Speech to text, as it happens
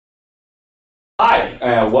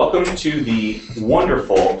Hi, welcome to the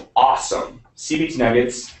wonderful, awesome CBT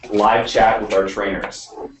Nuggets live chat with our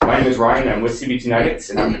trainers. My name is Ryan, I'm with CBT Nuggets,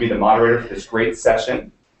 and I'm going to be the moderator for this great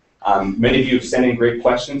session. Many of you have sent in great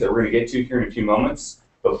questions that we're going to get to here in a few moments,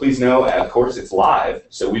 but please know, of course, it's live,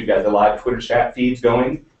 so we've got the live Twitter chat feeds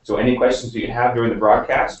going, so any questions that you have during the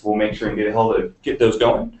broadcast, we'll make sure and get those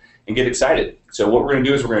going and get excited. So what we're going to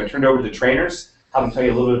do is we're going to turn it over to the trainers, have them tell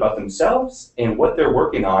you a little bit about themselves and what they're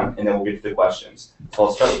working on, and then we'll get to the questions. So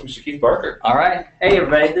I'll start with Mr. Keith Barker. All right. Hey,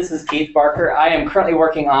 everybody. This is Keith Barker. I am currently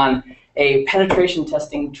working on a penetration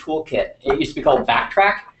testing toolkit. It used to be called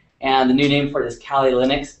Backtrack, and the new name for it is Kali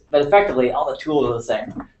Linux. But effectively, all the tools are the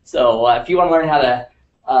same. So if you want to learn how to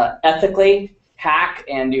ethically hack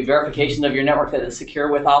and do verification of your network that is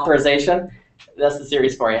secure with authorization, that's the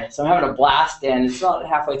series for you. So I'm having a blast, and it's about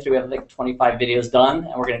halfway through. We have like 25 videos done,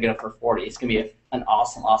 and we're going to get up for 40. It's going to be an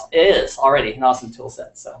awesome, it is already an awesome tool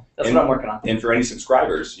set. So that's what I'm working on. And for any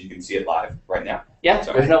subscribers, you can see it live right now. Yeah,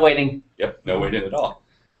 so there's no waiting. Yep, no waiting at all.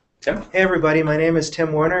 Tim? Hey everybody, my name is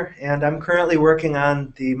Tim Warner, and I'm currently working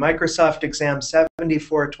on the Microsoft Exam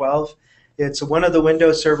 7412. It's one of the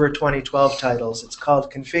Windows Server 2012 titles. It's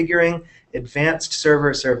called Configuring Advanced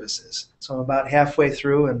Server Services. So I'm about halfway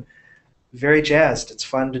through and very jazzed. It's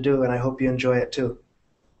fun to do, and I hope you enjoy it too.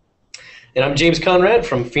 And I'm James Conrad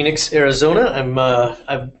from Phoenix, Arizona.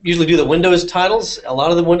 I usually do the Windows titles, a lot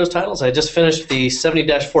of the Windows titles. I just finished the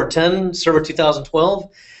 70-410 Server 2012,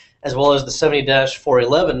 as well as the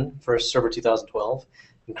 70-411 for Server 2012.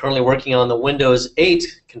 I'm currently working on the Windows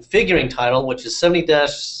 8 configuring title, which is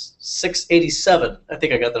 70-687. I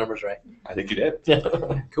think I got the numbers right. I think you did.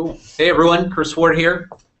 Cool. Hey everyone, Chris Ward here.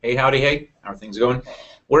 Hey, howdy, hey. How are things going?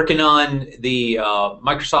 Working on the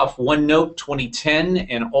Microsoft OneNote 2010,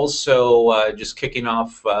 and also just kicking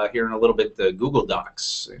off here in a little bit the Google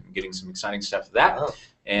Docs and getting some exciting stuff for that. Oh.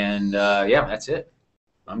 And yeah, that's it.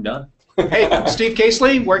 I'm done. Hey, I'm Steve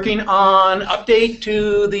Caseley, working on update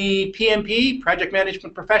to the PMP, Project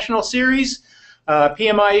Management Professional Series.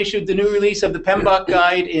 PMI issued the new release of the PMBOK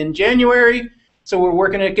guide in January, so we're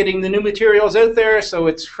working at getting the new materials out there so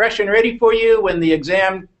it's fresh and ready for you when the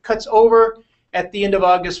exam cuts over at the end of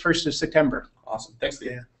August, 1st of September. Awesome. Thanks,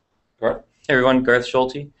 Steve. Yeah. Garth? Hey everyone, Garth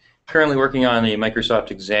Schulte. Currently working on the Microsoft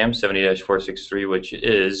Exam 70-463, which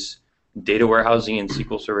is data warehousing in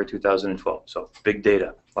SQL Server 2012. So big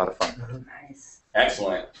data, a lot of fun. Nice.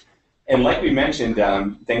 Excellent. And like we mentioned,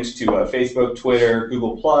 thanks to Facebook, Twitter,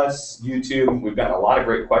 Google+, YouTube, we've got a lot of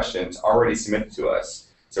great questions already submitted to us.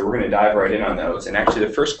 So we're going to dive right in on those. And actually,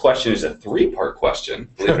 the first question is a three-part question,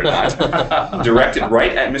 believe it or not, directed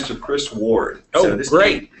right at Mr. Chris Ward. Oh, so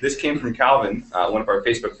great. This came from Calvin, one of our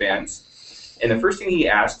Facebook fans. And the first thing he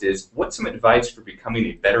asked is, what's some advice for becoming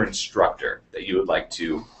a better instructor that you would like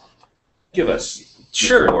to give us?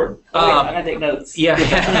 Sure. Mr. Ward? I'm going to take notes. Yeah.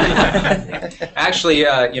 Actually,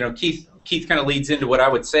 you know, Keith kind of leads into what I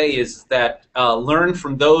would say is that learn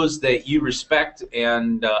from those that you respect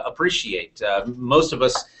and appreciate. Most of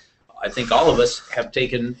us, I think all of us, have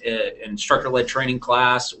taken an instructor-led training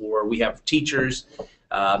class, or we have teachers.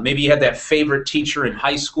 Maybe you had that favorite teacher in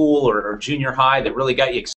high school or junior high that really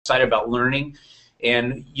got you excited about learning.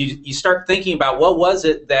 And you start thinking about what was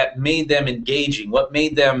it that made them engaging, what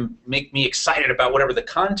made them make me excited about whatever the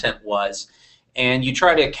content was, and you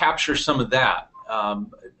try to capture some of that.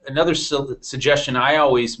 Another suggestion I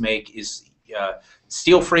always make is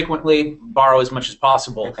steal frequently, borrow as much as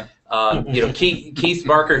possible. You know, Keith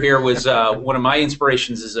Barker here was one of my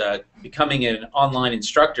inspirations is becoming an online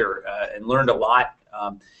instructor and learned a lot,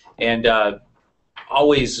 and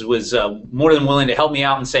always was more than willing to help me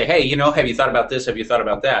out and say, hey, you know, have you thought about this? Have you thought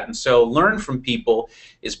about that? And so learn from people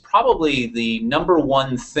is probably the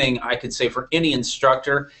 #1 thing I could say for any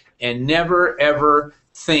instructor, and never ever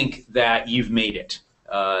think that you've made it.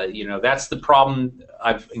 You know, that's the problem.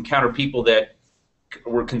 I've encountered people that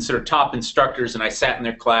were considered top instructors, and I sat in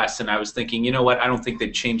their class and I was thinking, you know what, I don't think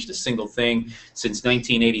they've changed a single thing since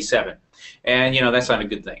 1987. And, you know, that's not a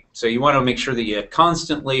good thing. So you want to make sure that you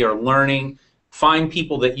constantly are learning, find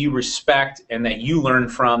people that you respect and that you learn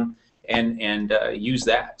from, and use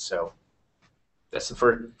that. So that's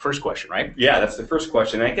the first question, right? Yeah, that's the first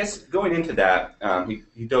question. And I guess going into that,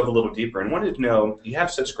 he dove a little deeper and wanted to know, you have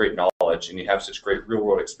such great knowledge and you have such great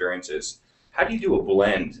real-world experiences. How do you do a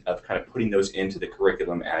blend of kind of putting those into the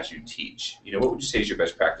curriculum as you teach? You know, what would you say is your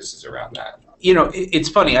best practices around that? You know, it's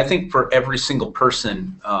funny. I think for every single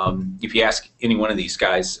person, if you ask any one of these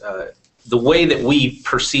guys, the way that we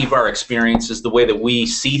perceive our experiences, the way that we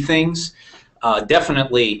see things,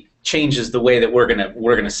 definitely changes the way that we're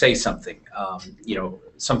gonna say something. You know,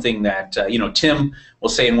 something that you know, Tim will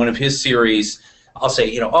say in one of his series. I'll say,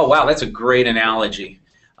 you know, oh wow, that's a great analogy.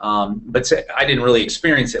 But say, I didn't really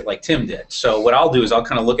experience it like Tim did. So what I'll do is I'll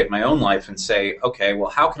kind of look at my own life and say, okay, well,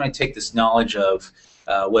 how can I take this knowledge of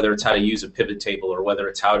whether it's how to use a pivot table or whether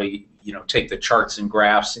it's how to, you know, take the charts and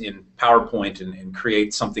graphs in PowerPoint and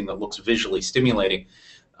create something that looks visually stimulating.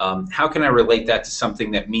 How can I relate that to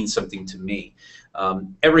something that means something to me?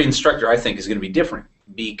 Every instructor, I think, is going to be different,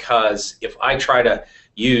 because if I try to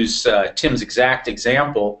use Tim's exact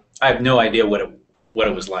example, I have no idea what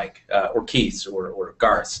it was like, or Keith's or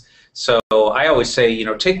Garth's. So I always say, you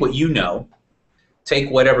know, take what you know, take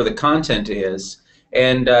whatever the content is,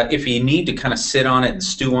 and if you need to kind of sit on it and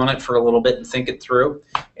stew on it for a little bit and think it through.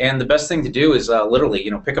 And the best thing to do is literally,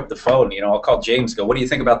 you know, pick up the phone. You know, I'll call James, go, what do you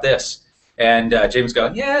think about this? And James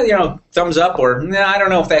go, yeah, you know, thumbs up, or nah, I don't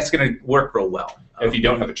know if that's going to work real well. If you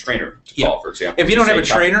don't have a trainer to call, for example. If you don't have a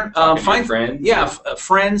trainer, find friends. Yeah,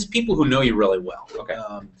 friends, people who know you really well. Okay.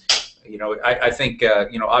 You know, I think,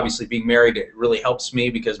 you know, obviously being married, it really helps me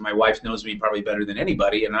because my wife knows me probably better than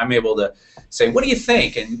anybody, and I'm able to say, what do you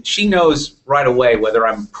think? And she knows right away whether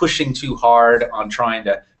I'm pushing too hard on trying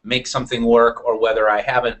to make something work or whether I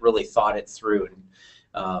haven't really thought it through.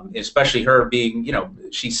 And especially her being, you know,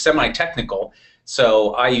 she's semi-technical,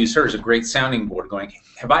 so I use her as a great sounding board going,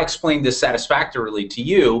 have I explained this satisfactorily to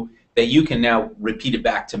you that you can now repeat it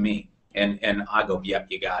back to me? And I go, yep,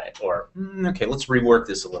 you got it. Or, okay, let's rework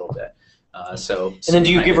this a little bit. And then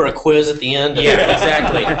do you give her a quiz at the end? Yeah,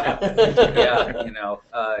 exactly. Yeah, you know,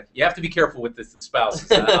 you have to be careful with the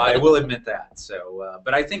spouses. I will admit that. So,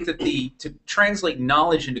 but I think that to translate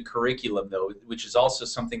knowledge into curriculum, though, which is also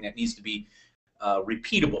something that needs to be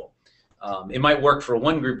repeatable. It might work for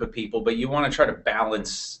one group of people, but you want to try to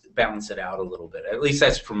balance it out a little bit. At least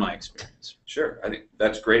that's from my experience. Sure, I think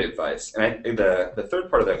that's great advice. And I think the third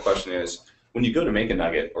part of that question is, when you go to make a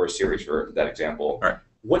nugget or a series for that example, right,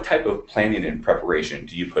 what type of planning and preparation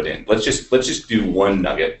do you put in? Let's just do one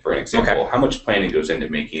nugget for an example. Okay. How much planning goes into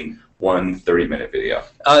making one 30-minute video?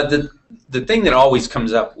 The thing that always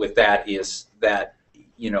comes up with that is that,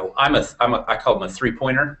 you know, I call them a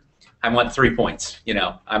 3-pointer. I want 3 points. You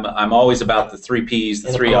know, I'm always about the 3 P's,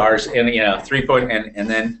 the 3 R's, and, you know, 3 point, and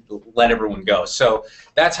then let everyone go. So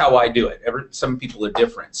that's how I do it. Some people are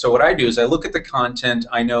different. So what I do is I look at the content.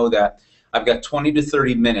 I know that I've got 20 to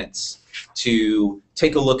 30 minutes to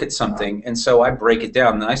take a look at something, and so I break it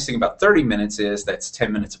down. The nice thing about 30 minutes is that's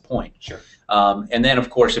 10 minutes a point. Sure. And then, of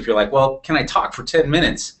course, if you're like, well, can I talk for 10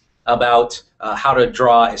 minutes about how to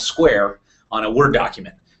draw a square on a Word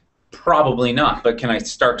document? Probably not, but can I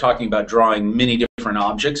start talking about drawing many different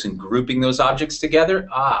objects and grouping those objects together?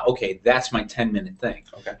 Okay, that's my 10-minute thing.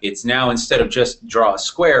 Okay. It's now, instead of just draw a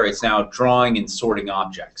square, it's now drawing and sorting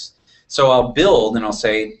objects. So I'll build and I'll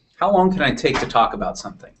say, how long can I take to talk about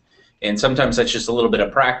something? And sometimes that's just a little bit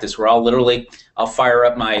of practice where I'll fire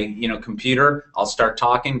up my, you know, computer, I'll start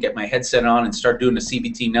talking, get my headset on and start doing a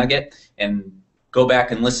CBT nugget and go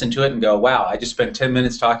back and listen to it and go, wow, I just spent 10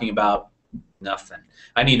 minutes talking about nothing.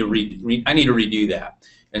 I need to redo that.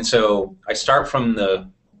 And so I start from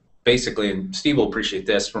basically, and Steve will appreciate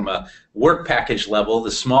this, from a work package level,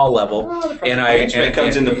 the small level, and it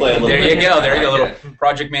comes into play a little bit. There you go, little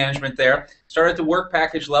project management there. Start at the work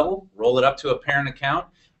package level, roll it up to a parent account,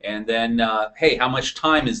 and then, hey, how much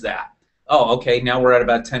time is that? Oh, okay, now we're at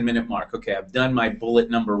about 10-minute mark. Okay, I've done my bullet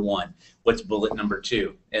number 1. What's bullet number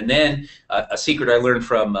 2? And then a secret I learned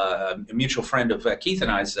from a mutual friend of Keith and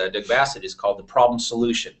I's, Doug Bassett, is called the problem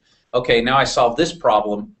solution. Okay, now I solved this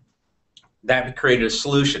problem. That created a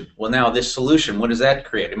solution. Well, now this solution, what does that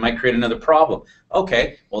create? It might create another problem.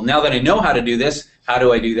 Okay, well, now that I know how to do this, how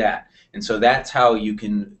do I do that? And so that's how you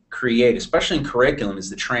can create, especially in curriculum, is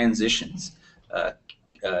the transitions.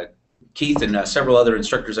 Keith and several other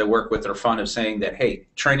instructors I work with are fond of saying that, hey,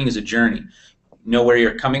 training is a journey. Know where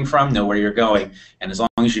you're coming from, know where you're going. And as long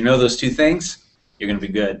as you know those two things, you're going to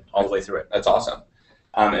be good all the way through it. That's awesome.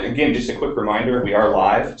 And again, just a quick reminder, we are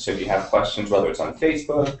live, so if you have questions, whether it's on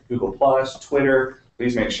Facebook, Google+, Twitter,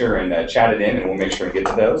 please make sure and chat it in, and we'll make sure to get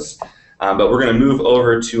to those. But we're going to move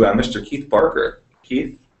over to Mr. Keith Barker.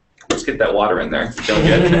 Keith, let's get that water in there. Feeling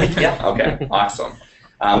good? Yeah. Okay, awesome.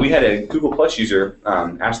 We had a Google+ user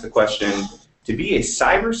ask the question, to be a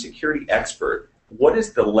cybersecurity expert, what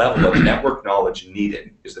is the level of network knowledge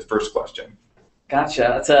needed, is the first question. Gotcha.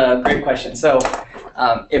 That's a great question. So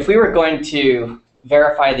if we were going to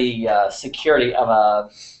verify the security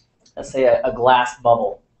of let's say a glass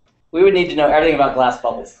bubble, we would need to know everything about glass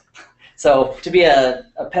bubbles. So to be a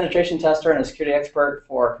penetration tester and a security expert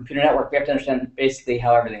for a computer network, we have to understand basically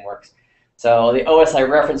how everything works. So the OSI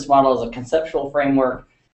reference model is a conceptual framework.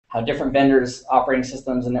 how different vendors, operating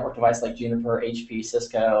systems, and network devices like Juniper, HP,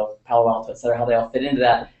 Cisco, Palo Alto, et cetera, how they all fit into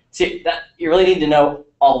that. See, that you really need to know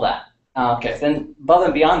all that. Okay, then above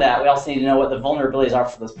and beyond that, we also need to know what the vulnerabilities are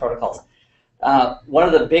for those protocols. One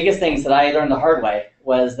of the biggest things that I learned the hard way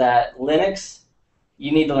was that Linux,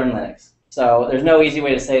 you need to learn Linux. So there's no easy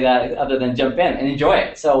way to say that other than jump in and enjoy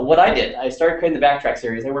it. So what I did, I started creating the Backtrack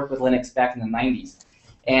series. I worked with Linux back in the 90s.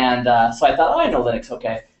 And so I thought, oh, I know Linux,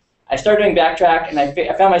 okay. I started doing Backtrack, and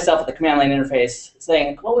I found myself at the command line interface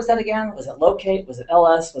saying, what was that again? Was it locate? Was it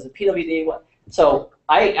ls? Was it pwd? What? So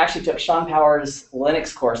I actually took Sean Power's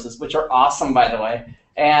Linux courses, which are awesome, by the way,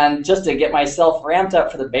 and just to get myself ramped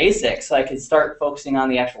up for the basics so I could start focusing on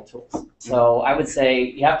the actual tools. So I would say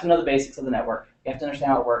you have to know the basics of the network. You have to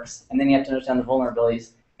understand how it works, and then you have to understand the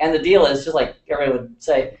vulnerabilities. And the deal is, just like everybody would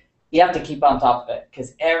say, you have to keep on top of it,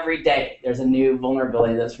 because every day there's a new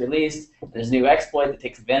vulnerability that's released, there's a new exploit that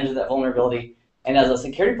takes advantage of that vulnerability. And as a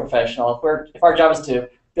security professional, if our job is to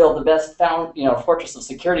build the best fortress of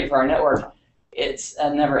security for our network, it's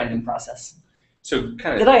a never-ending process. So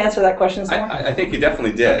kind of. Did I answer that question? I think you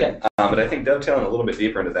definitely did. Okay. But I think dovetailing a little bit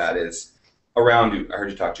deeper into that is around. I heard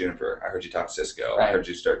you talk Juniper. I heard you talk Cisco. Right. I heard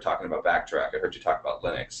you start talking about Backtrack. I heard you talk about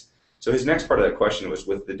Linux. So his next part of that question was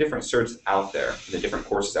with the different certs out there, the different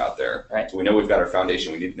courses out there. Right. So we know we've got our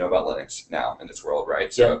foundation. We need to know about Linux now in this world,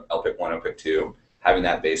 right? So LPIC 1, LPIC 2, having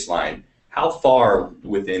that baseline. How far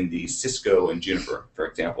within the Cisco and Juniper, for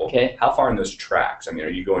example, how far in those tracks? I mean, are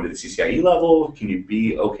you going to the CCIE level? Can you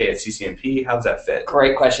be okay at CCNP? How does that fit?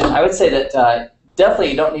 Great question. I would say that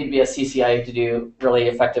definitely you don't need to be a CCIE to do really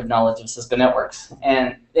effective knowledge of Cisco networks.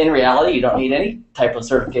 And in reality, you don't need any type of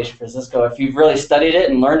certification for Cisco. If you've really studied it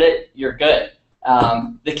and learned it, you're good.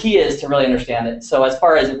 The key is to really understand it. So as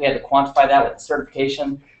far as if we had to quantify that with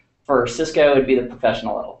certification, for Cisco, it would be the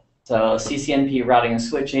professional level. So CCNP, routing and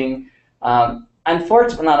switching.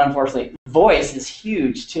 Unfortunately, voice is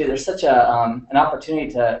huge too. There's such an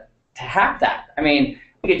opportunity to hack that. I mean,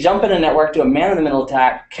 you could jump in a network, do a man-in-the-middle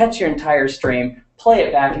attack, catch your entire stream, play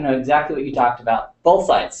it back, and know exactly what you talked about, both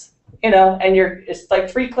sides. And it's like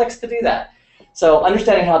 3 clicks to do that. So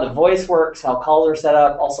understanding how the voice works, how calls are set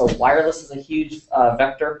up, also wireless is a huge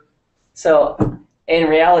vector. So in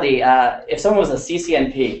reality, if someone was a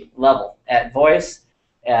CCNP level at voice,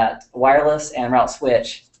 at wireless, and route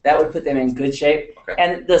switch, that would put them in good shape. Okay.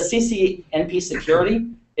 And the CCNP security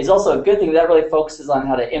is also a good thing. That really focuses on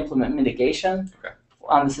how to implement mitigation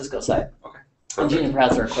on the Cisco side. Okay. And Juniper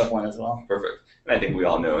has their equivalent as well. Perfect. And I think we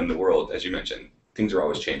all know in the world, as you mentioned, things are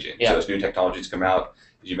always changing. Yeah. So as new technologies come out,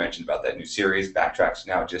 as you mentioned about that new series, Backtrack's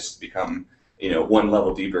now just become one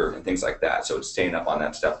level deeper and things like that. So it's staying up on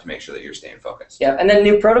that stuff to make sure that you're staying focused. Yeah, and then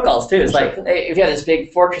new protocols too. It's like if you have this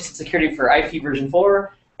big fortress of security for IP version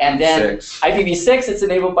 4, and then IPv6, it's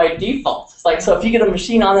enabled by default. It's like, so if you get a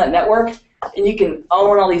machine on that network, and you can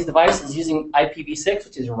own all these devices using IPv6,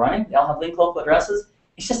 which is running, they all have linked local addresses,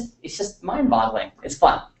 it's just mind-boggling. It's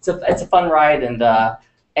fun. It's a fun ride, and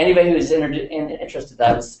anybody who's interested in that,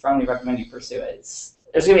 I would strongly recommend you pursue it.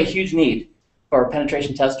 There's going to be a huge need for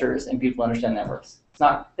penetration testers and people who understand networks. It's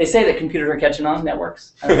not. They say that computers are catching on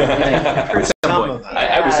networks. I would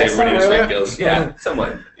say everybody skills. Yeah,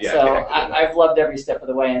 someone. Yeah. So I've loved every step of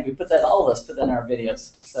the way, and we all of us put that in our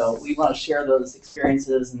videos. So we want to share those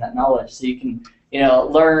experiences and that knowledge, so you can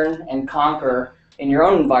learn and conquer in your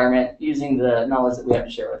own environment using the knowledge that we have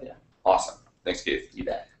to share with you. Awesome. Thanks, Keith. You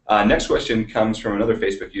bet. Next question comes from another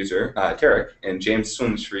Facebook user, Tarek, and James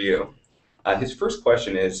swims for you. His first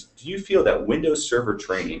question is, do you feel that Windows Server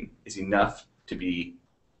training is enough to be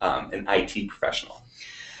an IT professional?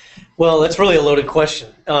 Well, that's really a loaded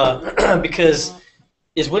question because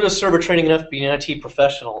is Windows Server training enough to be an IT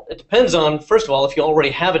professional? It depends on, first of all, if you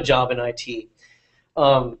already have a job in IT.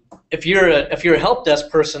 If you're a help desk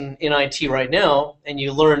person in IT right now and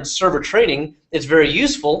you learn server training, it's very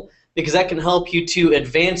useful because that can help you to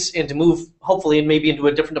advance and to move, hopefully, and maybe into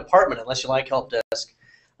a different department, unless you like help desk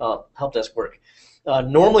work.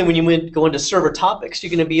 Normally, when you go into server topics, you're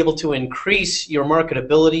going to be able to increase your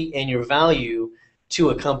marketability and your value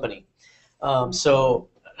to a company. So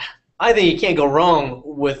I think you can't go wrong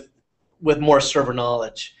with more server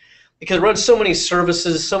knowledge because it runs so many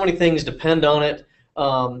services, so many things depend on it.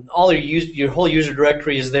 All your whole user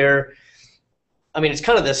directory is there. I mean, it's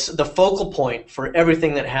kind of the focal point for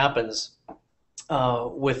everything that happens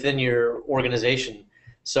within your organization.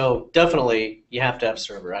 So definitely, you have to have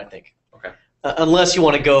server, I think. Okay. Unless you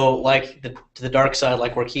want to go to the dark side,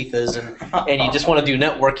 like where Keith is, and you just want to do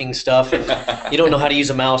networking stuff, and you don't know how to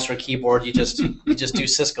use a mouse or a keyboard. You just do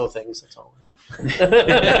Cisco things. That's all.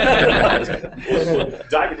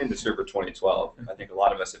 Diving into Server 2012, I think a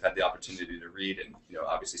lot of us have had the opportunity to read and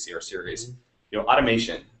obviously see our series.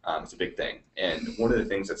 Automation is a big thing, and one of the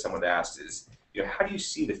things that someone asked is, how do you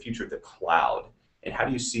see the future of the cloud, and how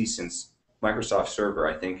do you see, since Microsoft Server,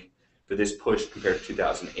 I think, for this push compared to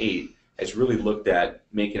 2008, has really looked at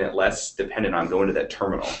making it less dependent on going to that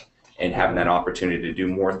terminal and having that opportunity to do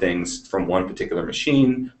more things from one particular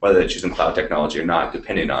machine, whether that's using cloud technology or not,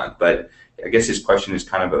 depending on. But I guess his question is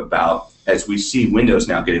kind of about, as we see Windows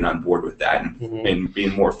now getting on board with that and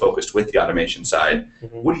being more focused with the automation side,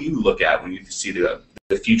 what do you look at when you see the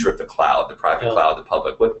future of the cloud, the private cloud, the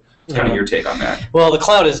public? What's kind of your take on that? Well, the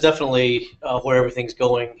cloud is definitely where everything's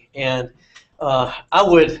going. And I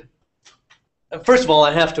would, first of all,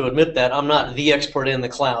 I have to admit that I'm not the expert in the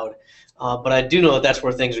cloud. But I do know that that's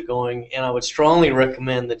where things are going, and I would strongly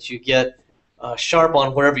recommend that you get sharp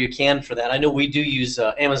on wherever you can for that. I know we do use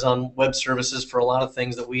Amazon Web Services for a lot of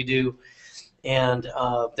things that we do, and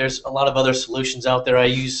there's a lot of other solutions out there. I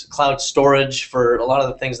use cloud storage for a lot of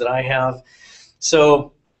the things that I have.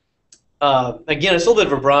 So again, it's a little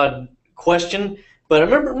bit of a broad question, but I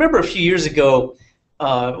remember a few years ago,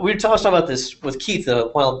 I was talking about this with Keith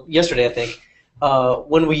yesterday, I think.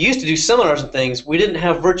 When we used to do seminars and things, we didn't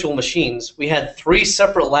have virtual machines. We had 3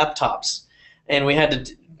 separate laptops, and we had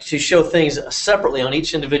to show things separately on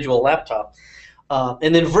each individual laptop.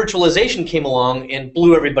 And then virtualization came along and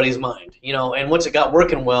blew everybody's mind. And once it got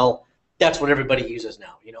working well, that's what everybody uses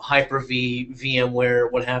now. Hyper-V,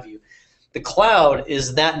 VMware, what have you. The cloud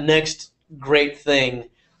is that next great thing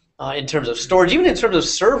in terms of storage, even in terms of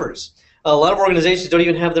servers. A lot of organizations don't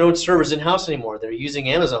even have their own servers in-house anymore. They're using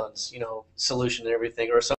Amazon's, solution and everything,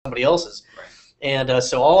 or somebody else's. Right. And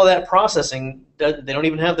so all of that processing, they don't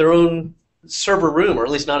even have their own server room, or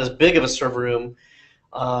at least not as big of a server room,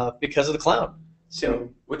 because of the cloud. So,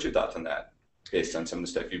 what's your thoughts on that, based on some of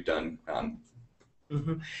the stuff you've done?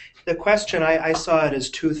 The question, I saw it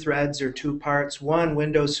as 2 threads or 2 parts. One,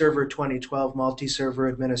 Windows Server 2012 multi-server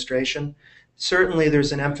administration. Certainly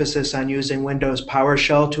there's an emphasis on using Windows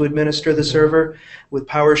PowerShell to administer the server. With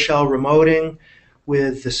PowerShell remoting,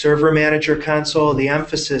 with the Server Manager console, the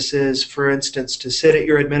emphasis is, for instance, to sit at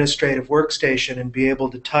your administrative workstation and be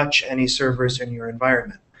able to touch any servers in your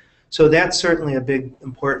environment. So that's certainly a big,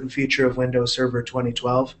 important feature of Windows Server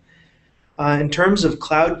 2012. In terms of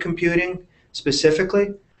cloud computing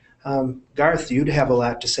specifically, Garth, you'd have a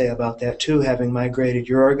lot to say about that too, having migrated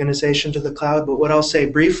your organization to the cloud. But what I'll say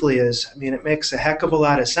briefly is, it makes a heck of a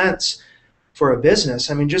lot of sense for a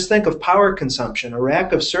business. Just think of power consumption. A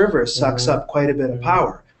rack of servers sucks up quite a bit of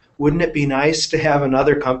power. Wouldn't it be nice to have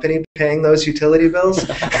another company paying those utility bills?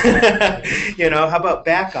 How about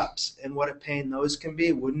backups and what a pain those can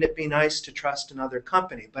be? Wouldn't it be nice to trust another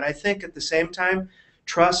company? But I think at the same time,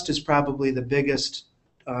 trust is probably the biggest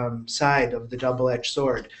side of the double-edged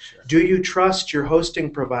sword. Sure. Do you trust your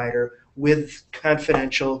hosting provider with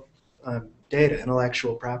confidential data,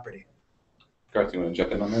 intellectual property? Garth, you want to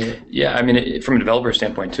jump in on that? Yeah, from a developer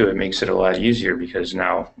standpoint too, it makes it a lot easier because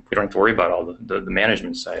now we don't have to worry about all the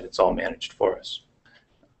management side. It's all managed for us.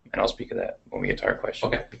 And I'll speak of that when we get to our question.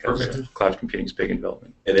 Okay, because perfect. Cloud computing is big in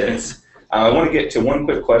development. It is. I want to get to one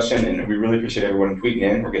quick question, and we really appreciate everyone tweeting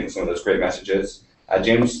in. We're getting some of those great messages.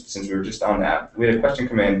 James, since we were just on that, we had a question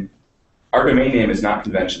come in. Our domain name is not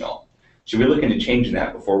conventional. Should we look into changing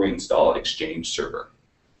that before we install Exchange Server?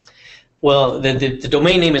 Well, the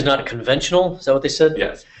domain name is not conventional. Is that what they said?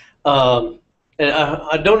 Yes. And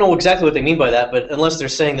I don't know exactly what they mean by that, but unless they're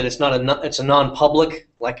saying that it's a non-public,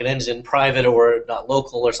 like it ends in private or not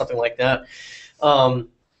local or something like that,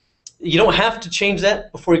 you don't have to change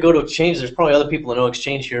that before you go to Exchange. There's probably other people that know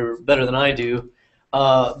Exchange here better than I do,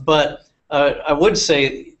 but I would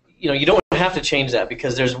say, you don't have to change that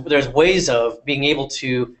because there's ways of being able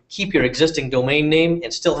to keep your existing domain name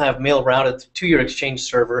and still have mail routed to your Exchange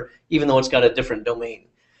server, even though it's got a different domain.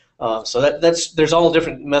 So there's all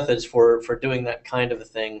different methods for doing that kind of a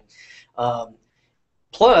thing.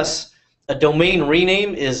 Plus, a domain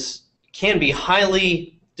rename can be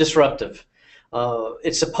highly disruptive.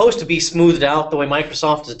 It's supposed to be smoothed out the way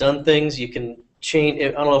Microsoft has done things. You can change.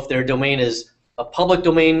 I don't know if their domain is a public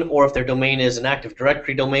domain or if their domain is an Active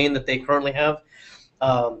Directory domain that they currently have.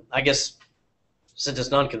 I guess since it's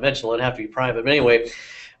non-conventional, it'd have to be private. But anyway,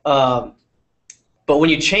 but when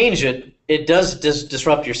you change it, it does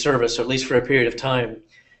disrupt your service, or at least for a period of time.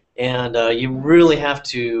 And you really have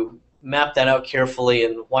to map that out carefully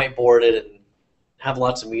and whiteboard it and have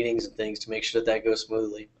lots of meetings and things to make sure that goes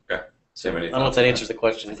smoothly. Okay. I don't know if that answers the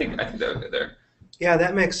question. I think that would be there. Yeah,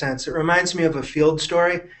 that makes sense. It reminds me of a field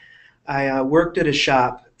story. I worked at a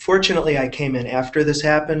shop. Fortunately, I came in after this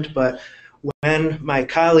happened, but When my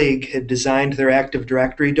colleague had designed their Active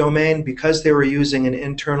Directory domain, because they were using an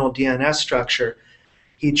internal DNS structure,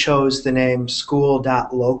 he chose the name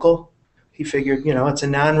school.local. He figured, it's a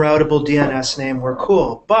non-routable DNS name, we're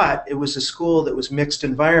cool. But it was a school that was mixed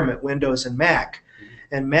environment, Windows and Mac.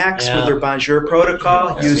 And Macs with their Bonjour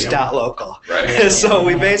protocol use .local. Right. So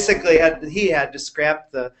we basically he had to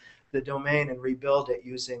scrap the domain and rebuild it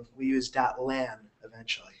we used .lan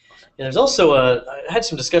eventually. Yeah, there's also I had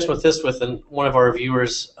some discussion with this with one of our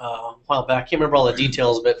viewers a while back. I can't remember all the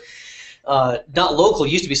details, but .local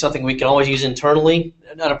used to be something we could always use internally.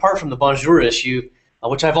 And apart from the Bonjour issue,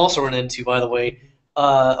 which I've also run into, by the way,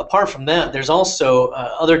 apart from that, there's also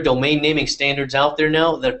other domain naming standards out there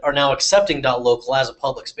now that are now accepting .local as a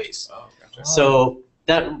public space. Oh, gotcha. So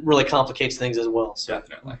that really complicates things as well. So.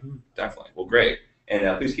 Definitely. Definitely. Well, great.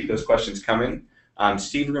 And please keep those questions coming.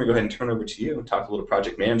 Steve, we're going to go ahead and turn over to you and talk a little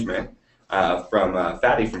project management from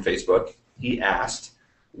Fatty from Facebook. He asked,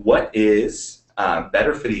 what is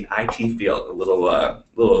better for the IT field? A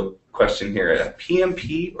little question here.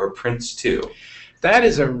 PMP or Prince2? That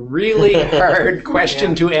is a really hard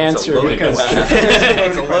question to answer because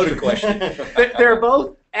It's a loaded question. they're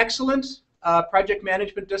both excellent project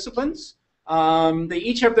management disciplines. They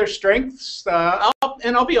each have their strengths,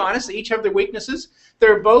 and I'll be honest, they each have their weaknesses.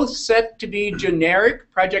 They're both set to be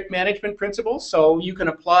generic project management principles, so you can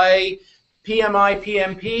apply PMI,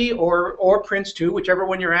 PMP, or Prince2, whichever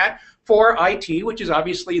one you're at, for IT, which is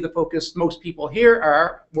obviously the focus most people here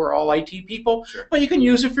are. We're all IT people. Sure. But you can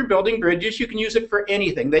use it for building bridges. You can use it for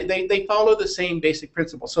anything. They follow the same basic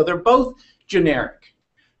principles. So they're both generic.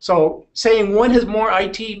 So saying one has more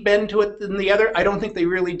IT bend to it than the other, I don't think they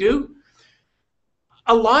really do.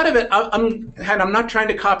 A lot of it, I'm not trying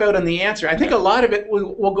to cop out on the answer. I think a lot of it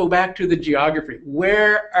will go back to the geography.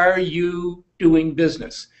 Where are you doing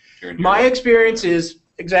business? My experience is,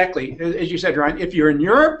 exactly, as you said, Ryan, if you're in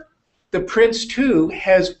Europe, the Prince2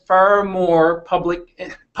 has far more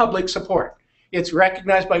public support. It's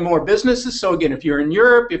recognized by more businesses. So again, if you're in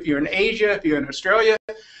Europe, if you're in Asia, if you're in Australia,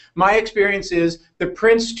 my experience is the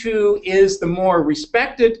Prince2 is the more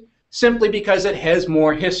respected simply because it has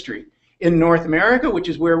more history. In North America, which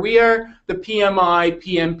is where we are, the PMI,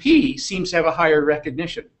 PMP seems to have a higher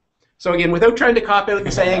recognition. So again, without trying to cop out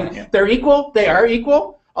and saying they're equal, they are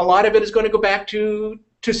equal. A lot of it is going to go back to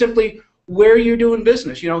simply where you're doing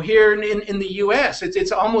business. Here in the U.S.,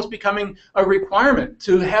 it's almost becoming a requirement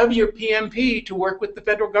to have your PMP to work with the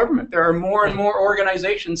federal government. There are more and more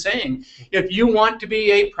organizations saying, if you want to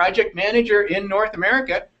be a project manager in North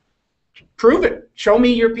America, prove it. Show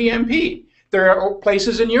me your PMP. There are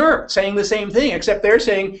places in Europe saying the same thing, except they're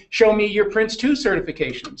saying, show me your Prince2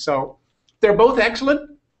 certification. So they're both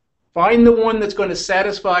excellent. Find the one that's going to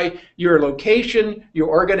satisfy your location, your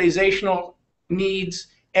organizational needs,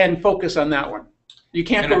 and focus on that one. You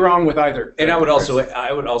can't go wrong with either. And I would also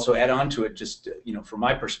add on to it, just from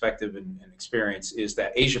my perspective and experience, is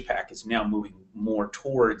that Asia Pac is now moving more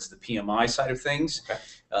towards the PMI side of things.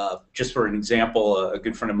 Okay. Just for an example, a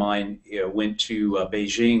good friend of mine went to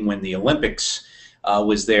Beijing when the Olympics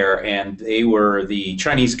was there, and the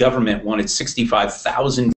Chinese government wanted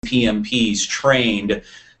 65,000 PMPs trained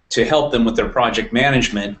to help them with their project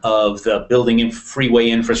management of the building freeway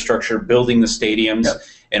infrastructure, building the stadiums. Yep.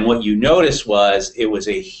 And what you noticed was it was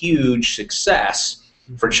a huge success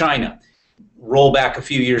for China. Roll back a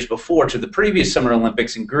few years before to the previous Summer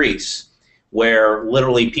Olympics in Greece, where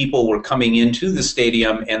literally people were coming into the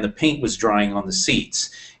stadium and the paint was drying on the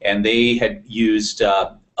seats. And they had used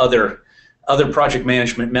other project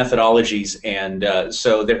management methodologies, and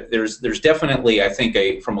so there's definitely, I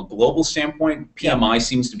think, from a global standpoint, PMI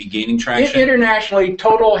seems to be gaining traction. Internationally,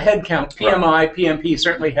 total headcount, PMI, right. PMP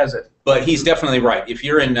certainly has it. But he's definitely right. If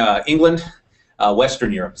you're in England,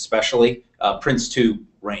 Western Europe especially, Prince2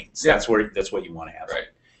 reigns. Yeah. That's what you want to have. Right.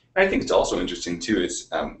 And I think it's also interesting too is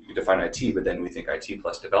you define IT, but then we think IT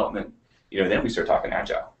plus development. Then we start talking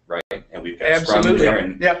agile, right? And we've got Scrum in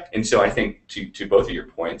there, and so I think to both of your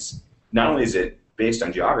points, not only is it based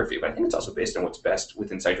on geography, but I think it's also based on what's best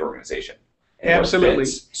within your organization. Absolutely.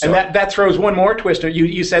 So, and that throws one more twist.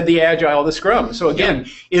 You said the agile, the Scrum. So again,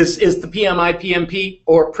 is the PMI, PMP,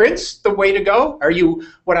 or Prince the way to go? Are you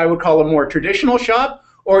what I would call a more traditional shop,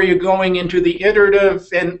 or are you going into the iterative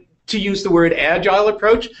and, to use the word agile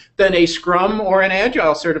approach, then a Scrum or an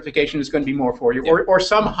agile certification is going to be more for you, or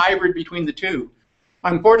some hybrid between the two.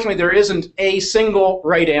 Unfortunately, there isn't a single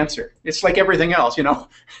right answer. It's like everything else,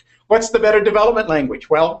 What's the better development language?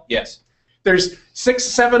 Well, yes. There's 6,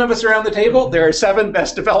 7 of us around the table. There are 7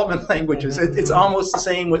 best development languages. It's almost the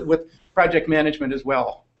same with project management as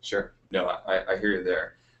well. Sure. No, I hear you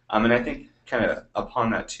there. And I think kind of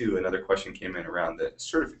upon that too, another question came in around the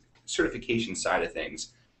certification side of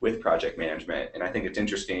things with project management, and I think it's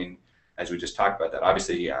interesting as we just talked about that.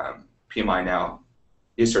 Obviously, PMI now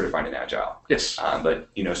is certified in Agile. Yes. But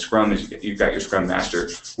Scrum is, you've got your Scrum Master.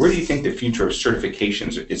 Where do you think the future of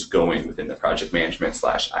certifications is going within the project management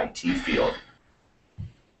 / IT field?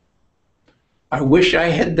 I wish I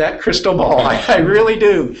had that crystal ball. I really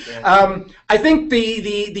do. I think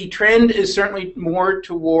the trend is certainly more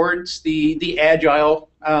towards the agile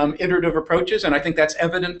iterative approaches, and I think that's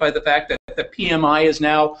evident by the fact that the PMI is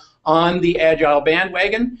now on the agile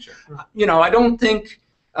bandwagon. Sure. I don't think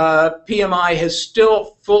PMI has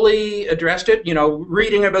still fully addressed it.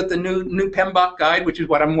 Reading about the new PMBOK guide, which is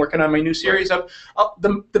what I'm working on my new series of,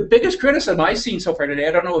 the biggest criticism I've seen so far today,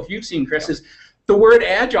 I don't know if you've seen, Chris, is the word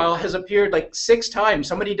agile has appeared like 6 times.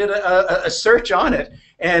 Somebody did a search on it,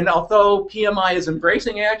 and although PMI is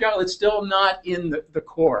embracing agile, it's still not in the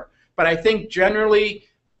core. But I think generally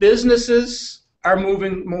businesses are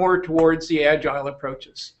moving more towards the agile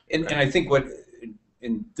approaches. And I think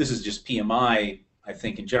and this is just PMI, I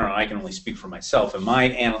think in general, I can only speak for myself. And my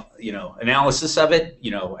analysis of it,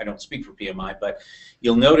 I don't speak for PMI, but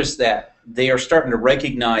you'll notice that they are starting to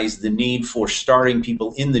recognize the need for starting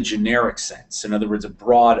people in the generic sense. In other words, a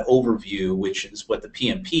broad overview, which is what the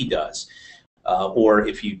PMP does. Or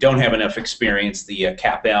if you don't have enough experience, the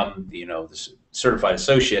CAPM, the Certified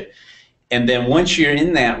Associate. And then once you're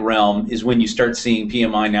in that realm is when you start seeing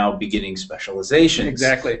PMI now beginning specializations.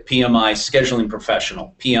 Exactly. PMI Scheduling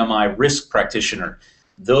Professional, PMI Risk Practitioner.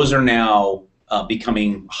 Those are now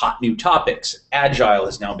becoming hot new topics. Agile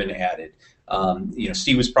has now been added.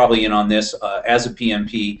 Steve was probably in on this as a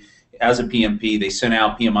PMP. As a PMP,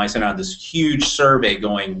 PMI sent out this huge survey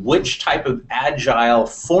going, which type of agile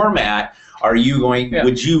format are you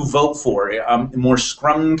would you vote for? More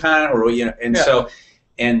Scrum kind, or so.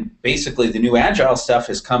 And basically, the new Agile stuff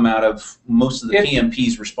has come out of most of the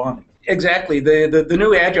PMPs responding. Exactly. The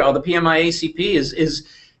new Agile, the PMI ACP, is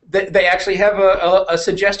they actually have a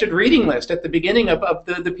suggested reading list at the beginning of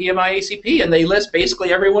the PMI ACP, and they list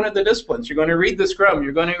basically every one of the disciplines. You're going to read the Scrum,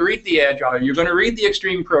 you're going to read the Agile, you're going to read the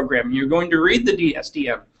Extreme Program, you're going to read the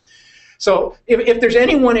DSDM. So if there's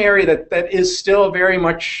any one area that is still very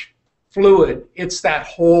much fluid, it's that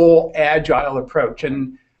whole Agile approach.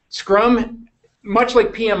 And Scrum, much like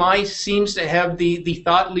PMI seems to have the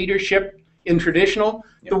thought leadership in traditional,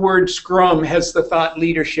 the word Scrum has the thought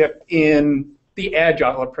leadership in the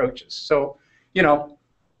Agile approaches. So,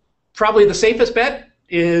 probably the safest bet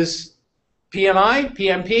is PMI,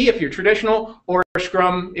 PMP if you're traditional, or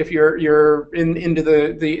Scrum if you're into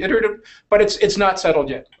the iterative. But it's not settled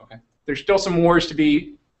yet. Okay. There's still some wars to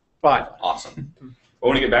be fought. Awesome. I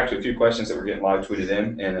want to get back to a few questions that we're getting live tweeted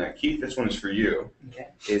in, and Keith, this one is for you. Okay.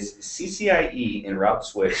 Is CCIE in route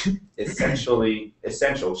switch essential,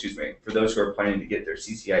 for those who are planning to get their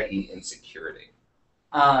CCIE in security?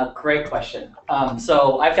 Great question.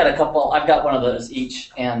 So I've got one of those each,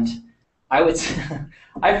 and I would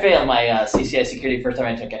I failed my CCIE security first time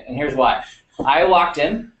I took it, and here's why. I walked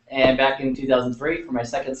in, and back in 2003 for my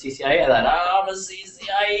second CCIE, I thought, I'm a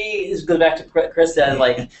CCIE. This goes back to Chris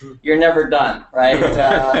said, you're never done, right?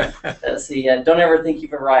 Let's see, don't ever think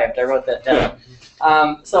you've arrived. I wrote that down.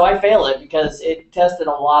 So I failed it because it tested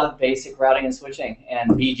a lot of basic routing and switching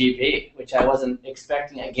and BGP, which I wasn't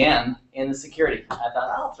expecting again in the security. I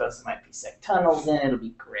thought, I'll throw some IPsec tunnels in, it'll be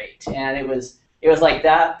great. And it was like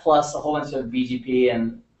that plus a whole bunch of BGP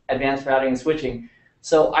and advanced routing and switching.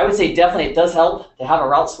 So I would say definitely it does help to have a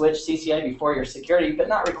route switch CCIE before your security, but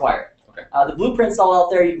not required. Okay. The blueprint's all out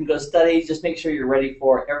there. You can go study. Just make sure you're ready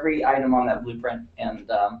for every item on that blueprint. And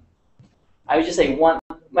I would just say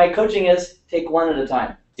my coaching is take one at a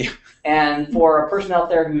time. Yeah. And for a person out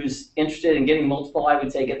there who's interested in getting multiple, I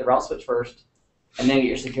would say get the route switch first and then get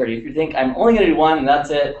your security. If you think I'm only going to do one and that's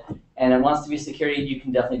it, and it wants to be security, you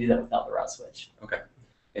can definitely do that without the route switch. Okay.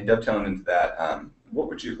 And dovetailing into that,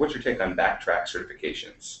 what's your take on backtrack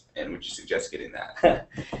certifications, and would you suggest getting that?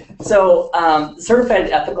 So, Certified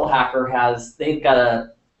Ethical Hacker they've got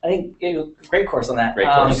a great course on that. Great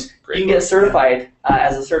course. You can get certified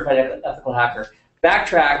as a certified ethical hacker.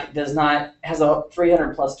 Backtrack has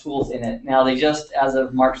 300 plus tools in it. Now they just, as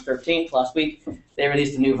of March 13th, last week, they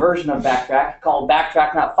released a new version of Backtrack called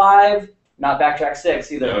Backtrack not 5, not Backtrack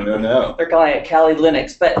 6 either. No. They're calling it Kali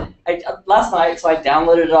Linux. But last night, so I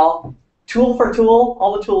downloaded it all. Tool for tool,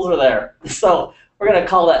 all the tools are there. So we're going to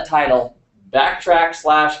call that title Backtrack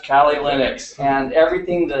 / Kali Linux, and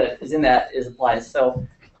everything that is in that applies. So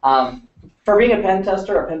for being a pen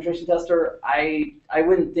tester, a penetration tester, I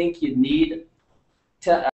wouldn't think you'd need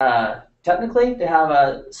to technically to have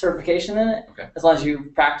a certification in it, Okay. as long as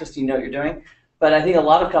you practiced, you know what you're doing. But I think a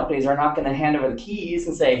lot of companies are not going to hand over the keys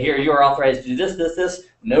and say, here, you are authorized to do this, this, this,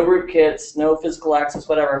 no rootkits, no physical access,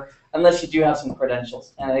 whatever, unless you do have some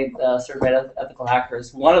credentials. And I think Certified Ethical Hacker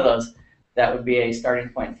is one of those that would be a starting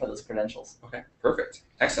point for those credentials. Okay, perfect.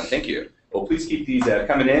 Excellent, thank you. Well, please keep these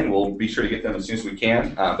coming in. We'll be sure to get them as soon as we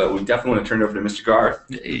can. But we definitely want to turn it over to Mr. Garth.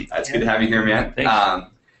 It's good to have you here, man. Thanks.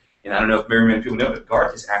 And I don't know if very many people know, but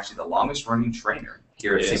Garth is actually the longest running trainer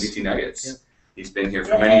here at CBT Nuggets. Yep. He's been here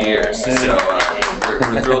for many years, so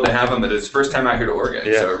we're thrilled to have him. But it's his first time out here to Oregon,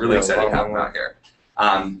 so we're really excited to have him out here.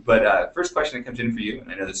 But first question that comes in for you, and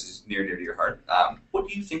I know this is near and dear to your heart. What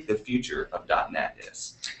do you think the future of .NET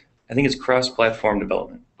is? I think it's cross-platform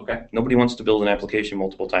development. Okay. Nobody wants to build an application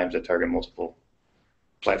multiple times that target multiple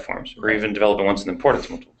platforms, or even develop it once and then port it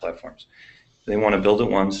to multiple platforms. They want to build it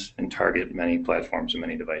once and target many platforms and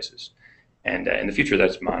many devices. And in the future,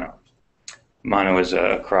 that's Mono. Mono is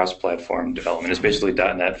a cross-platform development. It's basically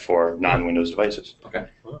 .NET for non-Windows devices. Okay.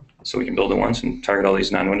 So we can build it once and target all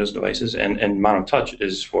these non-Windows devices. And Mono Touch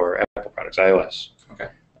is for Apple products, iOS. Okay.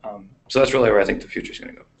 So that's really where I think the future is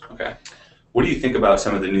going to go. Okay. What do you think about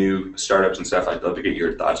some of the new startups and stuff? I'd love to get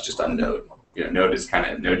your thoughts just on Node. You know,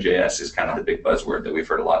 Node.js is kind of the big buzzword that we've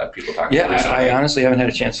heard a lot of people talking about recently. I honestly haven't had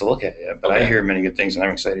a chance to look at it yet, but Okay. I hear many good things, and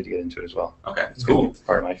I'm excited to get into it as well. Okay, It's cool.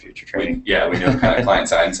 part of my future training. We know kind of client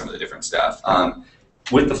side and some of the different stuff.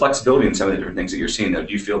 With the flexibility and some of the different things that you're seeing, though,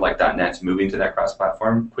 do you feel like .NET's moving to that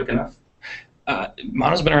cross-platform quick enough?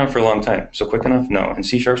 Mono's been around for a long time, so quick enough? No. And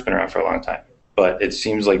C#'s been around for a long time. But it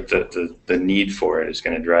seems like the need for it is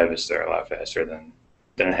going to drive us there a lot faster than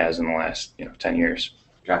it has in the last 10 years.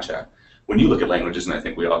 Gotcha. When you look at languages, and I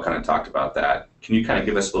think we all kind of talked about that, can you kind of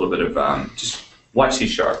give us a little bit of just why C#?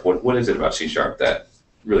 What is it about C# that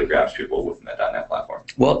really grabs people within that .NET platform?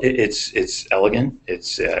 Well, it's elegant,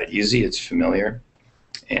 it's easy, it's familiar,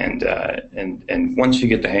 and once you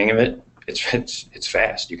get the hang of it, it's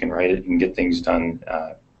fast. You can write it and get things done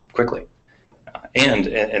quickly. And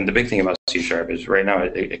the big thing about C# is right now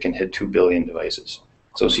it can hit 2 billion devices.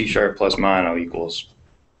 So C# plus Mono equals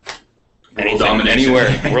anything, anywhere,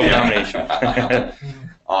 world domination.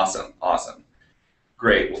 Awesome.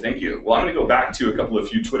 Great. Well, thank you. Well, I'm going to go back to a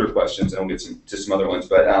few Twitter questions, and we'll get to some other ones.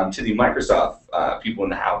 But to the Microsoft people in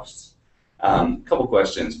the house, a couple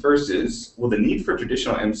questions. First is, will the need for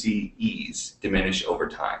traditional MCEs diminish over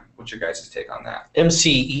time? What's your guys' take on that?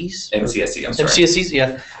 MCEs? MCSE, I'm sorry. MCSEs,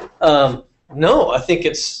 yeah. No, I think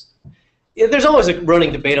there's always a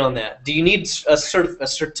running debate on that. Do you need a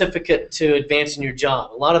certificate to advance in your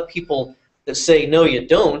job? A lot of people that say no, you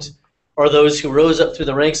don't, are those who rose up through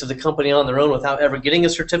the ranks of the company on their own without ever getting a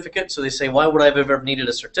certificate. So they say, why would I have ever needed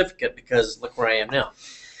a certificate? Because look where I am now.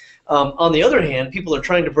 On the other hand, people are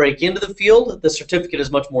trying to break into the field. The certificate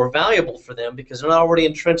is much more valuable for them because they're not already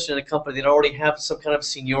entrenched in a company. They already have some kind of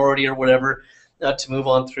seniority or whatever to move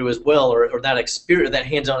on through as well, or that experience, that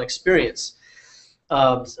hands-on experience.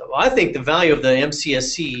 So I think the value of the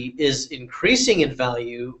MCSE is increasing in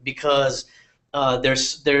value because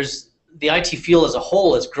there's the IT field as a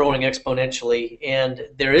whole is growing exponentially, and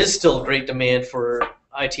there is still great demand for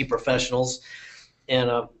IT professionals.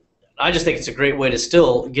 And I just think it's a great way to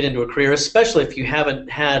still get into a career, especially if you haven't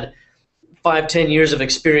had 5-10 years of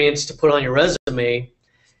experience to put on your resume,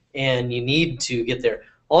 and you need to get there.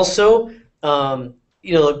 Also,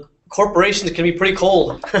 corporations can be pretty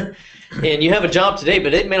cold. And you have a job today,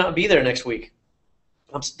 but it may not be there next week.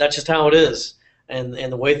 That's just how it is, and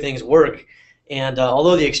the way things work. And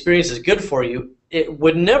although the experience is good for you, it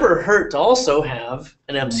would never hurt to also have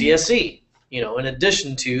an MCSE, in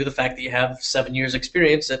addition to the fact that you have 7 years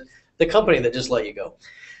experience at the company that just let you go.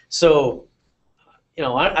 So,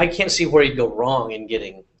 I can't see where you'd go wrong in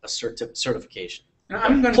getting a certification.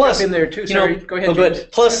 I'm going to jump in there too. Sorry, go ahead. But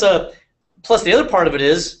plus the other part of it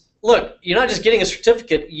is, look, you're not just getting a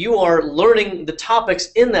certificate, you are learning the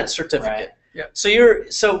topics in that certificate. Right. Yeah.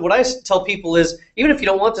 So what I tell people is, even if you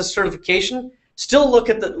don't want the certification, still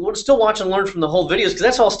watch and learn from the whole videos, because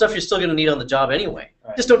that's all stuff you're still going to need on the job anyway.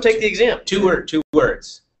 Right. Just don't take the exam. Two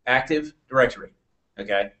words. Active Directory.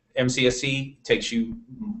 Okay? MCSE takes you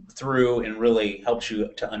through and really helps you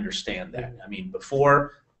to understand that. I mean,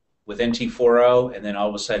 before, with NT40, and then all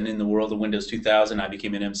of a sudden in the world of Windows 2000, I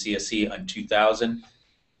became an MCSE on 2000.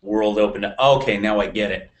 World opened up. Okay, now I get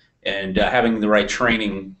it. And having the right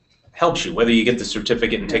training helps you, whether you get the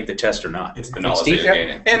certificate and take the test or not. It's the knowledge that you're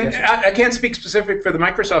gaining. And I can't speak specific for the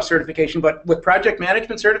Microsoft certification, but with project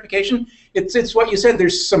management certification, it's what you said.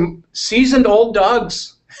 There's some seasoned old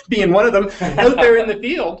dogs, being one of them, out there in the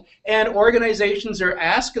field, and organizations are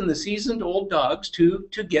asking the seasoned old dogs to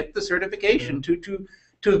get the certification, to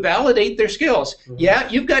to validate their skills. Yeah,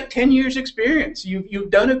 you've got 10 years experience. You've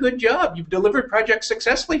done a good job. You've delivered projects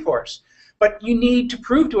successfully for us. But you need to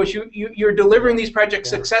prove to us you're delivering these projects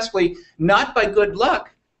successfully, not by good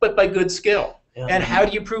luck, but by good skill. Yeah. And how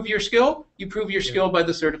do you prove your skill? You prove your skill by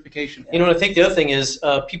the certification. You know, I think the other thing is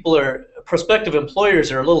prospective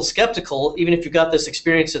employers are a little skeptical, even if you got this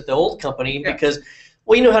experience at the old company, because,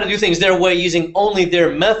 well, you know how to do things their way using only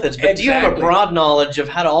their methods, but do you have a broad knowledge of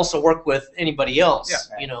how to also work with anybody else?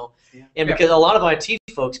 You know, and because a lot of IT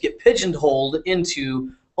folks get pigeonholed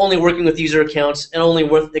into only working with user accounts and only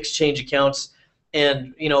with Exchange accounts,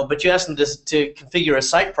 and you know, but you ask them to configure a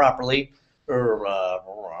site properly, or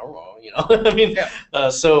you know, I mean,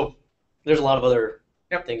 so there's a lot of other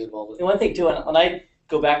things involved with it. And one thing too, when I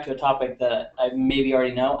go back to a topic that I maybe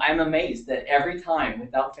already know, I'm amazed that every time,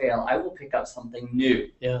 without fail, I will pick up something new.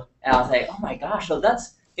 Yeah. And I'll say, oh my gosh, so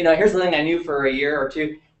that's, you know, here's the thing I knew for a year or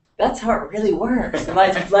two. That's how it really works. And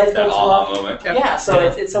life goes well. Yeah, so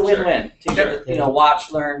it's a win-win to you know,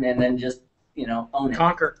 watch, learn, and then just, you know, own it.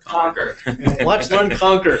 Conquer. Watch, learn,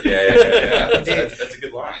 conquer. Yeah. That's a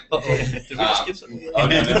good line. Did we just skip something? Oh,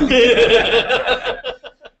 no.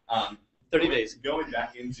 30 days. Going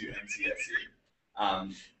back into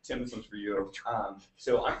MCSE. Tim, this one's for you.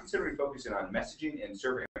 So I'm considering focusing on messaging and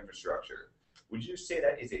server infrastructure. Would you say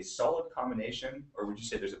that is a solid combination, or would you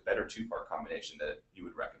say there's a better two-part combination that you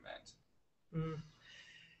would recommend?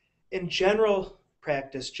 In general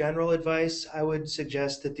practice, general advice, I would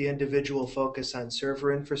suggest that the individual focus on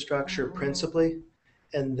server infrastructure principally,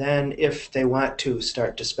 and then if they want to,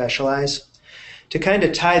 start to specialize. To kind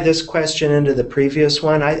of tie this question into the previous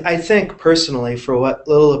one, I think personally, for what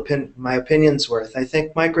little my opinion's worth, I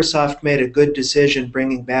think Microsoft made a good decision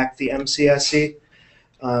bringing back the MCSE.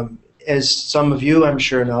 As some of you, I'm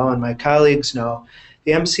sure, know, and my colleagues know,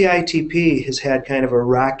 the MCITP has had kind of a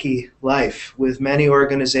rocky life, with many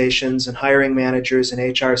organizations and hiring managers and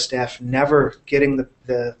HR staff never getting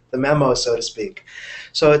the memo, so to speak.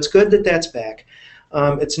 So it's good that that's back.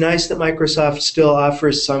 It's nice that Microsoft still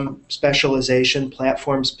offers some specialization,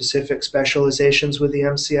 platform-specific specializations with the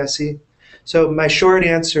MCSE. So my short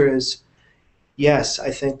answer is yes, I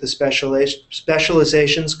think the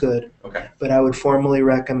specialization's good, but I would formally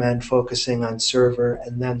recommend focusing on server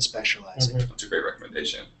and then specializing. That's a great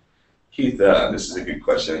recommendation. Keith, this is a good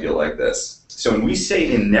question. You'll like this. So when we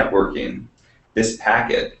say in networking, this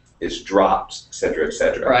packet is dropped, et cetera, et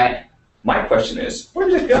cetera. Right. My question is, where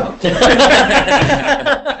did it go?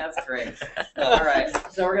 That's great. All right,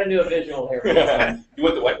 so we're gonna do a visual here. You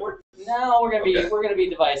want the whiteboard? No, we're gonna be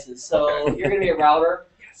devices. So you're gonna be a router,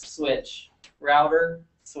 switch, router,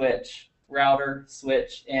 switch, router,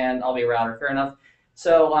 switch, and I'll be a router. Fair enough.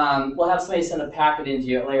 So we'll have somebody send a packet into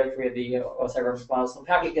you at layer 3 of the OSI reference model. So the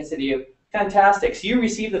packet gets into you. Fantastic. So you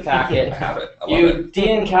receive the packet. I have it. I love it.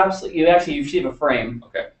 De-encapsulate. You receive a frame.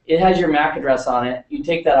 Okay. It has your MAC address on it. You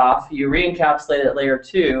take that off. You re-encapsulate it at layer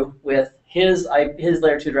 2 with his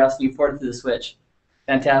layer 2 address, and you forward it to the switch.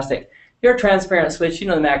 Fantastic. You're a transparent switch. You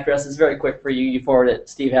know the MAC address is very quick for you. You forward it.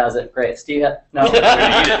 Steve has it. Great. Steve no.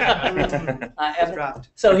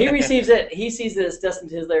 So he receives it. He sees that it's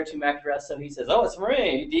destined to his layer 2 MAC address. So he says, "Oh, it's for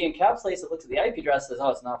me." He de-encapsulates it. Looks at the IP address. Says, "Oh,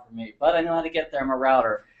 it's not for me." But I know how to get there. I'm a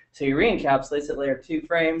router. So he re-encapsulates it layer 2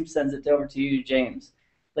 frame. Sends it over to you, James.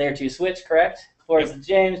 Layer 2 switch, correct? Forwards to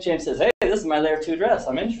James. James says, "Hey, this is my layer 2 address.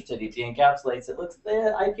 I'm interested." He de-encapsulates it. Looks at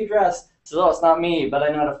the IP address. Says, "Oh, it's not me, but I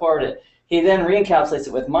know how to forward it." He then re-encapsulates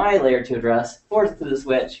it with my layer 2 address, forwards it to the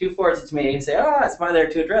switch. Who forwards it to me? He say, "Oh, it's my layer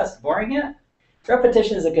 2 address." Boring yet?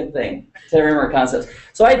 Repetition is a good thing to remember concepts.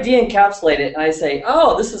 So I de-encapsulate it and I say,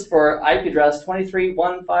 "Oh, this is for IP address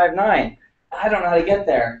 23159. I don't know how to get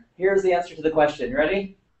there." Here's the answer to the question. You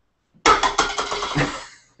ready?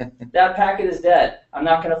 That packet is dead. I'm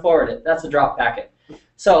not going to forward it. That's a drop packet.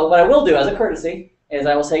 So what I will do as a courtesy is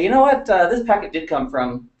I will say, "You know what? This packet did come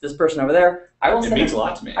from this person over there. It means a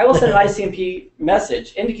lot to me. I will send an ICMP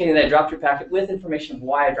message indicating that I dropped your packet with information of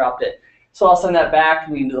why I dropped it." So I'll send that back.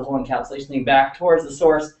 We can do the whole encapsulation thing back towards the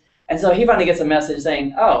source. And so he finally gets a message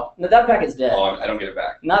saying, "Oh, no, that packet's dead." Oh, I don't get it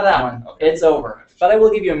back. Not that one. Okay. It's over. But I will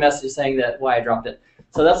give you a message saying that why I dropped it.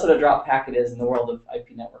 So that's what a drop packet is in the world of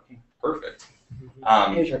IP networking. Perfect.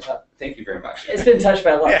 Here's your cup. Thank you very much. It's been touched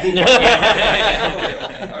by a lot of people. I'm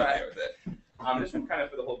okay with it. This one kind of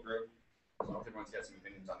for the whole group. I don't know if everyone's got some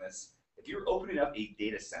opinions on this. If you were opening up a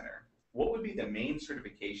data center, what would be the main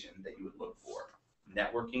certification that you would look for?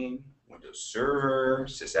 Networking, Windows Server,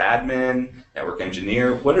 sysadmin, network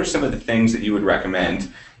engineer? What are some of the things that you would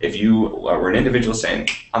recommend if you were an individual saying,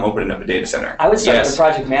 "I'm opening up a data center"? I would start with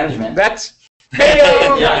project management. That's Hey,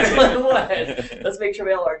 that's what it was. Let's make sure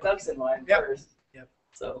we have our ducks in line first.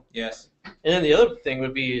 So Yes. And then the other thing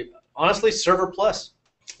would be, honestly, Server Plus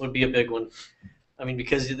would be a big one. I mean,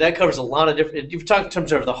 because that covers a lot of different. You've talked in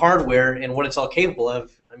terms of the hardware and what it's all capable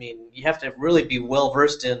of. I mean, you have to really be well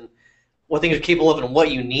versed in what things are capable of and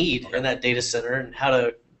what you need in that data center and how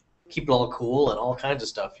to keep it all cool and all kinds of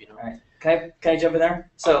stuff. You know. all right, can I jump in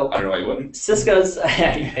there? So I don't know why you wouldn't. Cisco's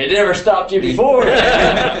it never stopped you before.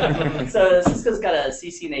 So Cisco's got a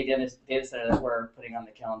CCNA data center that we're putting on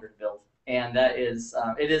the calendar to build, and that is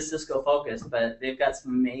it is Cisco focused, but they've got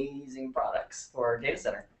some amazing products for data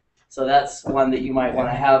center. So that's one that you might want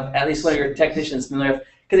to have at least one of your technicians familiar with,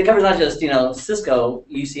 because it covers not just Cisco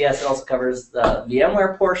UCS, it also covers the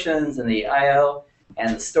VMware portions and the I/O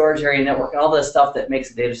and the storage area network and all the stuff that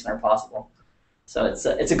makes a data center possible. So it's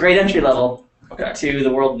a great entry level to the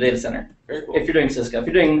world of data center. Very cool. If you're doing Cisco, if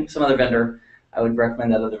you're doing some other vendor, I would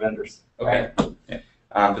recommend that other vendors. Okay.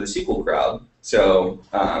 For the SQL crowd, so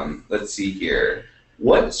let's see here.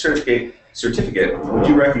 What certificate would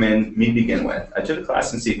you recommend me begin with? I took a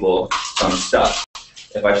class in SQL, so I'm stuck.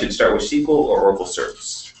 If I should start with SQL or Oracle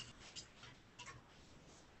certs?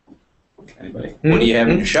 Anybody? What do you have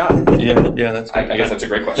in your shop? Yeah, that's good. I guess that's a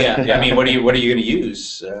great question. Yeah, I mean, what are you going to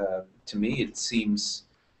use? To me, it seems,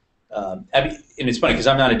 and it's funny because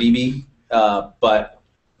I'm not a DB, but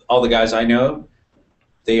all the guys I know,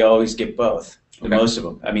 they always get both. Okay. Most of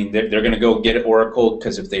them. I mean, they're going to go get Oracle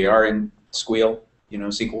because if they are in SQL,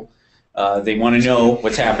 they want to know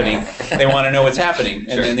what's happening. They want to know what's happening,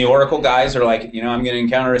 and then the Oracle guys are like, I'm going to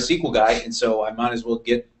encounter a SQL guy, and so I might as well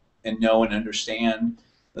get and know and understand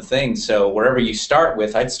the thing. So wherever you start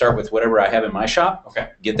with, I'd start with whatever I have in my shop. Okay.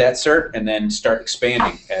 Get that cert, and then start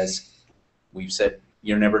expanding. As we've said,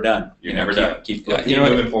 you're never done. You're never done. Keep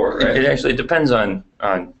moving forward, right? It actually depends on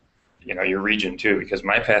your region too, because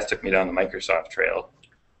my path took me down the Microsoft trail.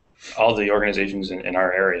 All the organizations in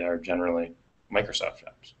our area are generally Microsoft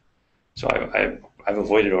shops, so I've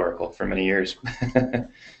avoided Oracle for many years.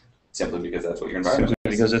 Simply because that's what your environment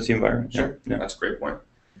is. Because it's the environment. Sure. Yeah. That's a great point.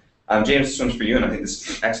 James, this one's for you, and I think this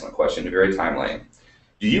is an excellent question, very timely.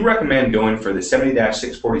 Do you recommend going for the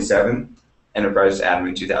 70-647 Enterprise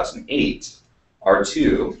Admin 2008,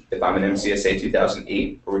 R2, if I'm an MCSA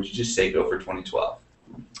 2008, or would you just say go for 2012?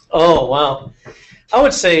 Oh, wow. I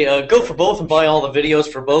would say go for both and buy all the videos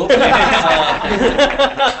for both.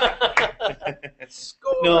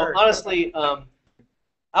 No, honestly,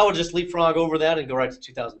 I would just leapfrog over that and go right to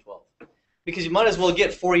 2012. Because you might as well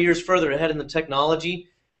get 4 years further ahead in the technology.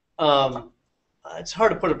 It's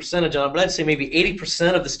hard to put a percentage on it, but I'd say maybe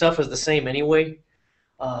 80% of the stuff is the same anyway.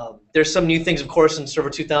 There's some new things, of course, in Server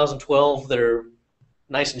 2012 that are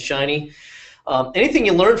nice and shiny. Anything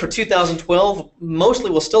you learn for 2012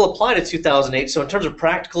 mostly will still apply to 2008, so in terms of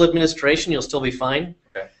practical administration, you'll still be fine.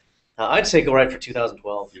 Okay. I'd say go right for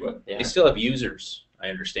 2012. You would? Yeah. They still have users, I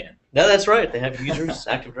understand. No, that's right. They have users,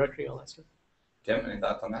 Active Directory, all that stuff. Tim, any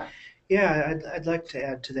thoughts on that? Yeah, I'd like to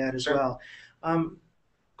add to that as Sure. well.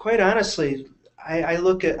 Quite honestly, I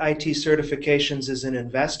look at IT certifications as an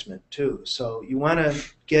investment too. So you want to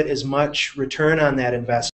get as much return on that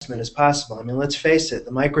investment as possible. I mean, let's face it,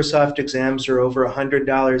 the Microsoft exams are over $100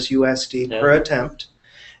 USD per attempt.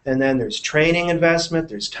 And then there's training investment,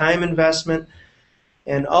 there's time investment.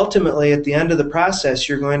 And ultimately, at the end of the process,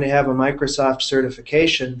 you're going to have a Microsoft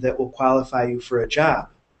certification that will qualify you for a job.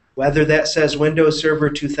 Whether that says Windows Server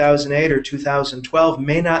 2008 or 2012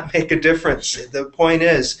 may not make a difference. The point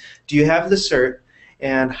is, do you have the cert,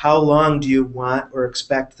 and how long do you want or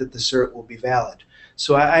expect that the cert will be valid?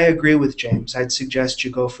 So I agree with James. I'd suggest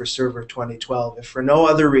you go for Server 2012, if for no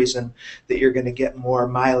other reason that you're going to get more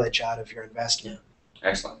mileage out of your investment.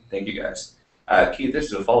 Excellent. Thank you, guys. Keith, this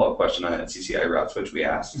is a follow-up question on that CCI route switch we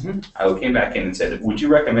asked. Mm-hmm. I came back in and said, would you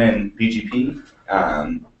recommend BGP,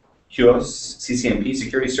 QoS, CCNP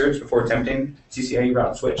security certs before attempting CCIE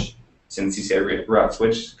route switch? Since CCIE route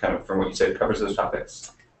switch, kind of from what you said, covers those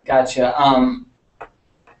topics. Gotcha.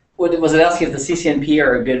 Was it asking if the CCNP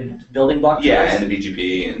are a good building block? Yeah, and the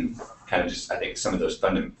BGP and kind of just, I think, some of those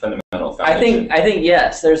fundamental I foundations. think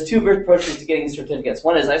yes. There's two approaches to getting certificates.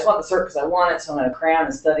 One is I just want the cert because I want it, so I'm going to cram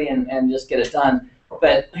and study and just get it done.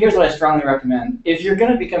 But here's what I strongly recommend. If you're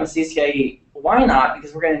going to become a CCIE, why not?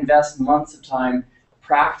 Because we're going to invest months of time,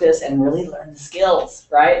 practice, and really learn the skills,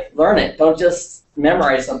 right? Learn it. Don't just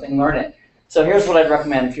memorize something, learn it. So here's what I'd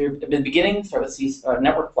recommend. If you're at the beginning, start with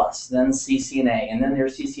Network Plus, then CCNA, and then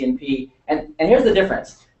there's CCNP. And here's the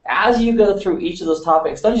difference. As you go through each of those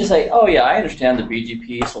topics, don't just say, oh yeah, I understand the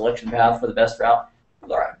BGP selection path for the best route.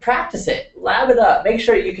 Practice it, lab it up, make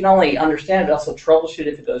sure you can only understand it, but also troubleshoot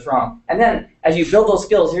if it goes wrong. And then as you build those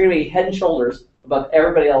skills, you're going to be head and shoulders above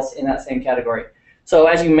everybody else in that same category. So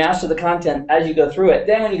as you master the content, as you go through it,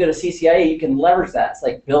 then when you go to CCIE, you can leverage that. It's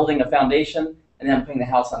like building a foundation and then putting the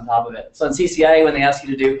house on top of it. So in CCIE, when they ask you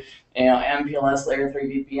to do, MPLS layer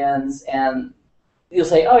 3 VPNs, and you'll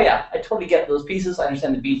say, oh yeah, I totally get those pieces. I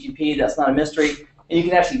understand the BGP. That's not a mystery. And you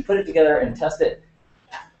can actually put it together and test it.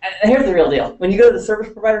 And here's the real deal. When you go to the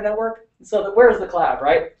service provider network, so where's the cloud,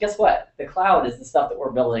 right? Guess what? The cloud is the stuff that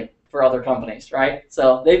we're building for other companies, right?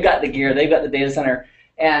 So they've got the gear, they've got the data center,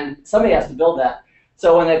 and somebody has to build that.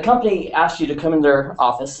 So when a company asks you to come in their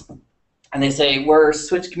office, and they say, we're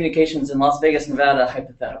Switch Communications in Las Vegas, Nevada,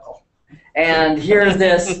 hypothetical. And here's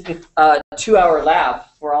this 2-hour lab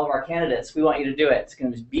for all of our candidates. We want you to do it. It's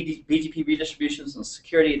going to be BGP redistributions and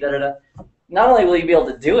security, da-da-da. Not only will you be able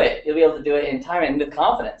to do it, you'll be able to do it in time and with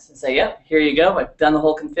confidence and say, yep, here you go. I've done the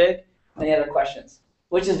whole config. Any other questions?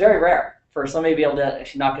 Which is very rare for somebody to be able to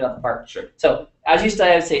actually knock it out of the park. Sure. So as you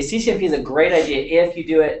study, I would say CCNP is a great idea if you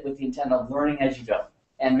do it with the intent of learning as you go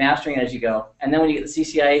and mastering it as you go. And then when you get the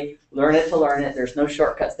CCIE, learn it to learn it. There's no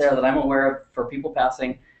shortcuts there that I'm aware of for people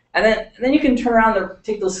passing. And then you can turn around and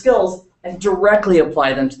take those skills and directly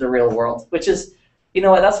apply them to the real world, which is, you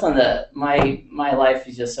know what, that's when my life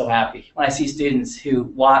is just so happy. When I see students who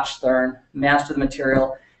watch, learn, master the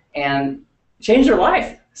material, and change their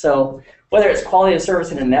life. So whether it's quality of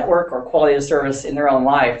service in a network or quality of service in their own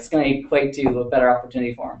life, it's going to equate to a better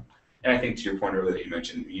opportunity for them. And I think to your point earlier that you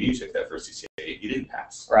mentioned, you took that first CCA, you didn't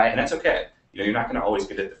pass. Right. And that's okay. You're not going to always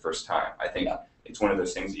get it the first time. I think it's one of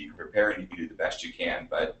those things that you can prepare and you can do the best you can.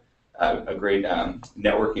 But a great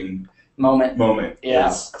networking moment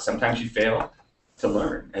is sometimes you fail to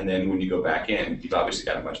learn. And then when you go back in, you've obviously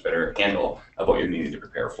got a much better handle of what you're needing to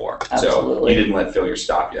prepare for. Absolutely. So you didn't let failure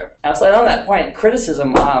stop you. Absolutely. On that point,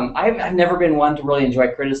 criticism, I've never been one to really enjoy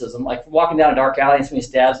criticism. Like walking down a dark alley and somebody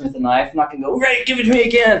stabs me with a knife, I'm not going to go, right, give it to me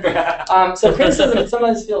again. So criticism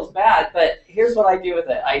sometimes feels bad, but here's what I do with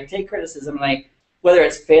it. I take criticism and whether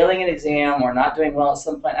it's failing an exam or not doing well at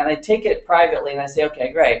some point, and I take it privately and I say,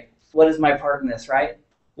 okay, great, what is my part in this, right?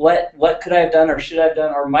 What could I have done or should I have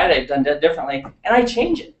done or might I have done differently? And I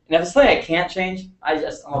change it. And if it's something I can't change, I'm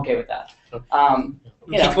okay with that.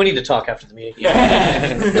 Keith, we need to talk after the meeting. But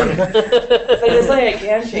if it's something I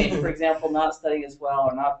can change, for example, not studying as well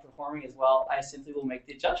or not performing as well, I simply will make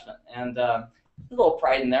the adjustment. And there's a little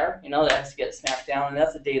pride in there, that has to get smacked down, and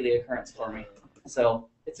that's a daily occurrence for me. So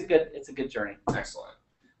it's a good journey. Excellent.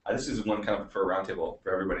 This is one kind of for a roundtable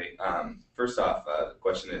for everybody. First off, the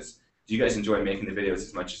question is, do you guys enjoy making the videos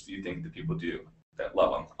as much as you think the people do that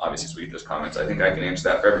love them? Obviously, as we get those comments, I think I can answer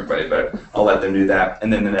that for everybody, but I'll let them do that.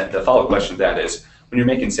 And then the follow-up question to that is, when you're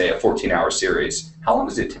making, say, a 14-hour series, how long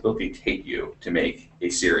does it typically take you to make a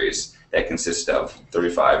series that consists of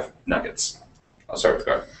 35 nuggets? I'll start with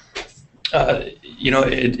Garth.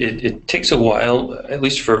 It takes a while, at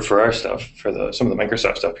least for our stuff, for some of the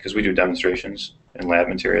Microsoft stuff, because we do demonstrations and lab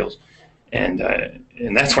materials, and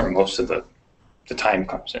that's where most of the time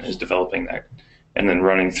comes in, is developing that and then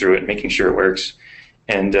running through it, making sure it works,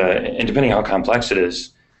 and depending how complex it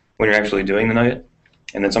is, when you're actually doing the nugget,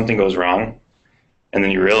 and then something goes wrong, and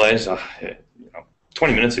then you realize,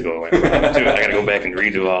 20 minutes ago I went wrong too, I got to go back and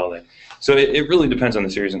redo all that. So it really depends on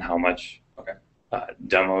the series and how much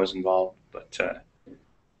demo is involved, but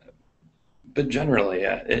generally,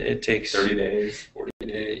 it takes 30 days, 40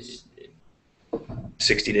 days.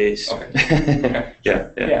 60 days. Okay. Yeah.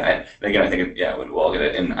 And again, I think we'll all get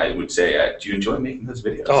it. And I would say, do you enjoy making those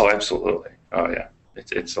videos? Oh, absolutely. Oh, yeah.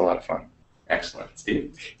 It's a lot of fun. Excellent,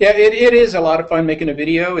 Steve. Yeah, it is a lot of fun making a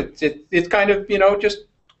video. It's kind of just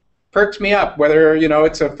perks me up. Whether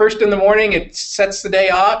it's a first in the morning, it sets the day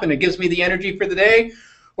off and it gives me the energy for the day,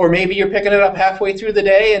 or maybe you're picking it up halfway through the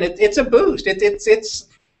day and it's a boost. It's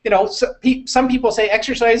some people say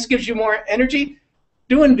exercise gives you more energy.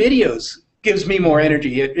 Doing videos gives me more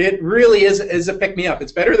energy. It really is a pick-me-up.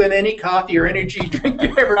 It's better than any coffee or energy drink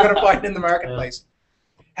you're ever going to find in the marketplace.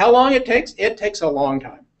 How long it takes? It takes a long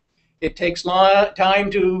time. It takes long time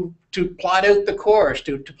to plot out the course,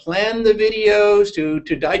 to plan the videos,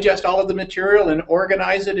 to digest all of the material and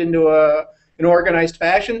organize it into an organized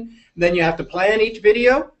fashion. Then you have to plan each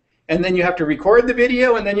video, and then you have to record the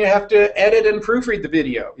video, and then you have to edit and proofread the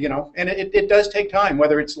video, and it does take time,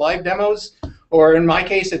 whether it's live demos, or in my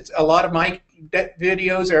case, it's a lot of my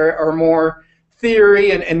videos are more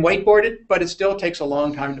theory and whiteboarded, but it still takes a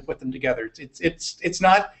long time to put them together. It's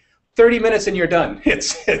not 30 minutes and you're done.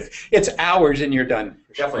 It's hours and you're done.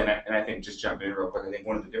 Definitely, and I think just jumping in real quick, I think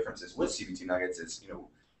one of the differences with CBT Nuggets is,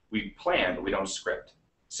 we plan, but we don't script.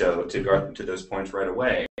 So to those points right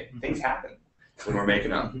away, things happen when we're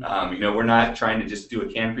making them. We're not trying to just do a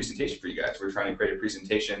canned presentation for you guys. We're trying to create a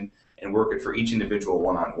presentation and work it for each individual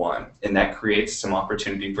one-on-one. And that creates some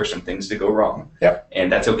opportunity for some things to go wrong. Yep.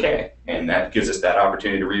 And that's okay. And that gives us that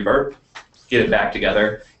opportunity to revert, get it back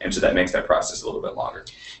together, and so that makes that process a little bit longer.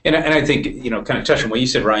 And I think, kind of touching on what you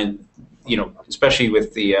said, Ryan, especially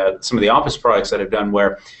with the some of the office products that I've done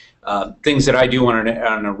where things that I do on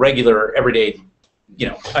a regular, everyday,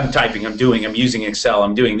 I'm typing, I'm using Excel,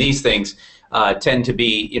 I'm doing these things, tend to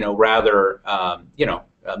be, rather,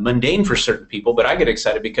 mundane for certain people, but I get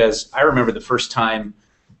excited because I remember the first time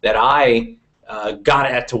that I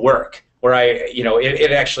got it to work, where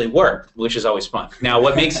it actually worked, which is always fun. Now,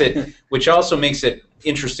 which also makes it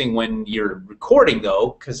interesting when you're recording,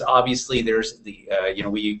 though, because obviously there's the,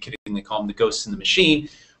 we kiddingly call them the ghosts in the machine,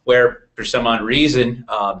 where for some odd reason,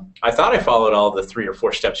 I thought I followed all the 3 or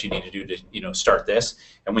 4 steps you need to do to, start this.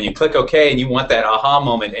 And when you click OK and you want that aha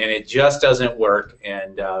moment and it just doesn't work,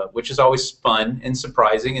 and which is always fun and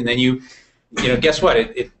surprising. And then guess what?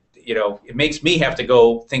 It makes me have to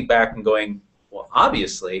go think back and going, well,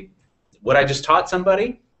 obviously, what I just taught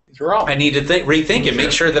somebody, I need to rethink it,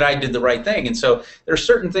 make sure that I did the right thing. And so there are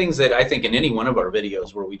certain things that I think in any one of our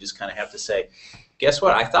videos where we just kind of have to say, guess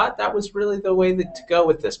what? I thought that was really the way to go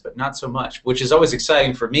with this, but not so much, which is always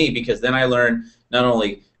exciting for me because then I learn not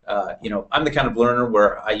only, I'm the kind of learner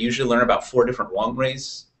where I usually learn about 4 different wrong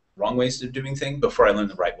ways of doing things before I learn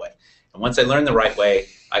the right way. And once I learn the right way,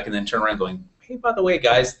 I can then turn around going, hey, by the way,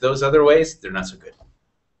 guys, those other ways, they're not so good.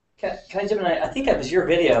 Can I jump in? I think that was your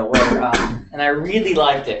video where, and I really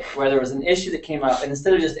liked it, where there was an issue that came up, and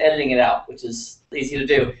instead of just editing it out, which is easy to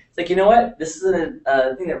do, it's like, you know what? This is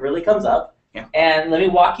a thing that really comes up, and let me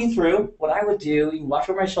walk you through what I would do. You can watch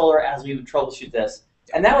over my shoulder as we would troubleshoot this.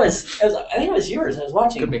 And I think it was yours. I was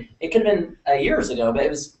watching. Could be. It could have been years ago, but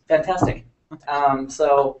it was fantastic.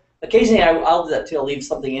 So occasionally I'll do that too. I'll leave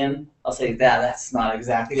something in. I'll say, that's not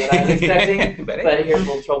exactly what I was expecting, but here's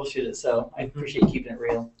we'll troubleshoot it. So I appreciate keeping it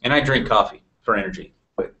real. And I drink coffee for energy,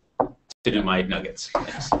 but to do my nuggets.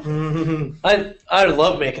 Yes. I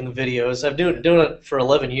love making the videos. I've been doing it for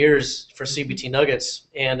 11 years for CBT Nuggets,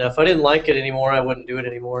 and if I didn't like it anymore, I wouldn't do it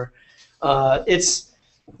anymore.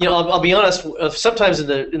 I'll be honest. Sometimes in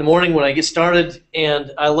the morning when I get started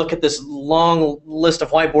and I look at this long list of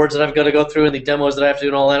whiteboards that I've got to go through and the demos that I have to do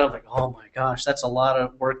and all that, I'm like, oh my gosh, that's a lot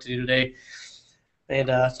of work to do today, and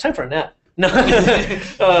it's time for a nap.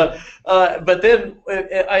 But then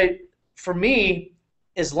for me,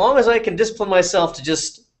 as long as I can discipline myself to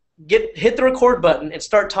just hit the record button and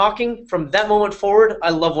start talking from that moment forward,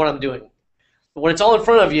 I love what I'm doing. But when it's all in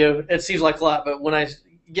front of you, it seems like a lot, but when I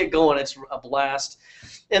get going, it's a blast.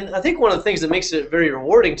 And I think one of the things that makes it very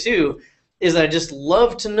rewarding, too, is I just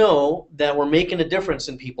love to know that we're making a difference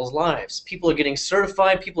in people's lives. People are getting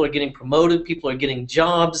certified, people are getting promoted, people are getting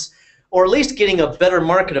jobs, or at least getting a better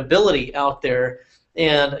marketability out there.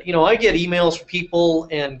 And, I get emails from people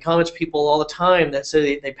and comments from people all the time that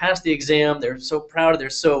say they passed the exam, they're so proud, they're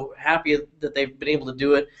so happy that they've been able to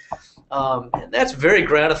do it. And that's very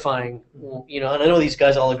gratifying, and I know these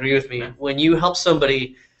guys all agree with me. When you help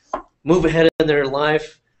somebody move ahead in their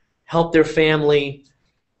life, help their family,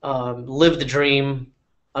 live the dream,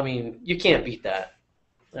 I mean, you can't beat that.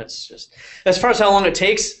 That's just, as far as how long it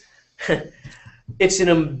takes, it's an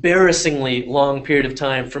embarrassingly long period of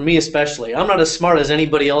time, for me especially. I'm not as smart as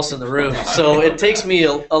anybody else in the room, so it takes me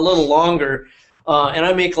a little longer, and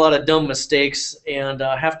I make a lot of dumb mistakes and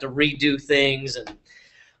have to redo things, and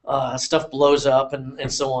stuff blows up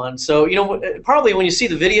and so on. So, probably when you see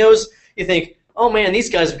the videos, you think, oh man, these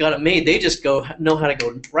guys have got it made. They just know how to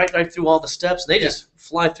go right through all the steps. They just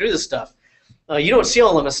fly through the stuff. You don't see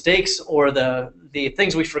all the mistakes or the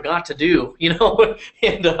things we forgot to do, and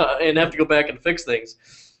have to go back and fix things.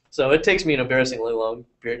 So it takes me an embarrassingly long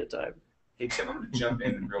period of time. Hey Tim, I'm going to jump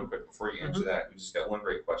in real quick before you answer that. We just got one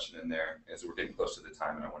great question in there as we're getting close to the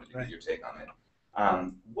time, and I wanted to get your take on it.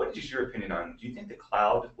 What is your opinion on, do you think the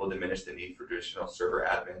cloud will diminish the need for traditional server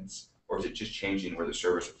admins, or is it just changing where the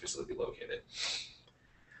servers are physically located?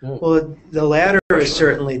 Well, the latter is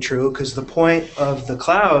certainly true because the point of the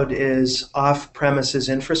cloud is off-premises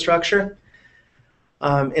infrastructure.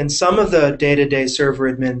 In some of the day-to-day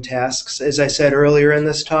server admin tasks, as I said earlier in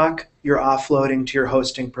this talk, you're offloading to your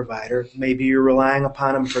hosting provider. Maybe you're relying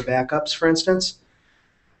upon them for backups, for instance.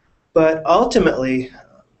 But ultimately,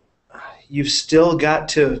 you've still got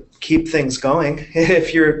to keep things going.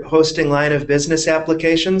 If you're hosting line of business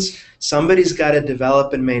applications, somebody's got to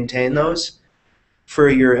develop and maintain those for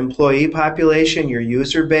your employee population, your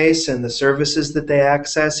user base, and the services that they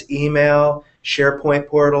access, email, SharePoint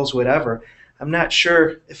portals, whatever. I'm not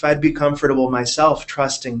sure if I'd be comfortable myself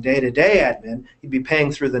trusting day-to-day admin. You'd be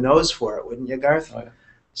paying through the nose for it, wouldn't you, Garth? Oh, yeah.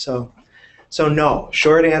 So So no,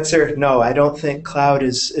 short answer, no. I don't think cloud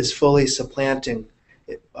is fully supplanting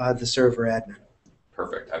the server admin.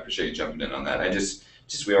 Perfect. I appreciate you jumping in on that.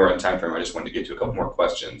 We are on time frame. I just wanted to get to a couple more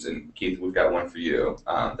questions. And Keith, we've got one for you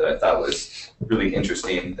that I thought was really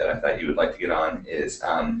interesting that I thought you would like to get on is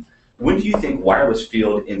when do you think wireless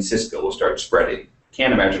field in Cisco will start spreading?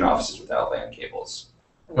 Can't imagine offices without LAN cables.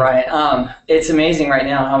 Right. It's amazing right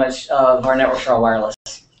now how much of our networks are all wireless.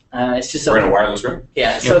 It's just so, we're in a wireless room?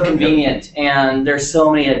 Yeah, it's so convenient. And there's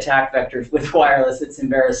so many attack vectors with wireless, it's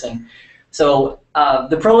embarrassing. So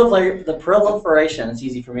the proliferation, it's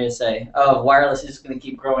easy for me to say, of wireless is going to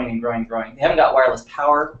keep growing and growing and growing. They haven't got wireless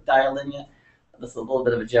power dialed in yet. That's a little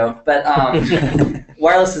bit of a joke. But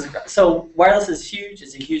wireless is huge.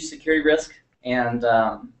 It's a huge security risk. And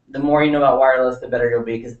the more you know about wireless, the better you'll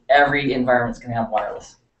be because every environment's going to have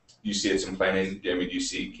wireless. You see it in planning? I mean, do you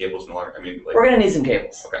see cables no longer? I mean, like, we're going to need some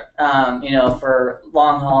cables. Okay. For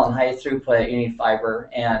long haul and high throughput, you need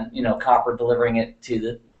fiber and copper delivering it to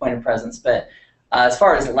the point of presence. But as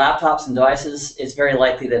far as laptops and devices, it's very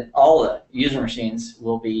likely that all the user machines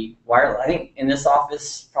will be wireless. I think in this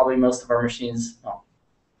office, probably most of our machines. Well,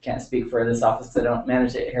 can't speak for this office because I don't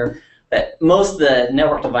manage it here. But most of the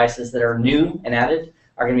network devices that are new and added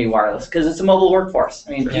are going to be wireless because it's a mobile workforce.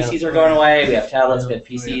 I mean, PCs are going away. We have tablets, we have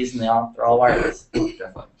PCs, and they're all wireless.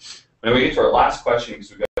 Definitely. When we get to our last question,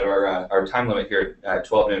 because we've got our time limit here at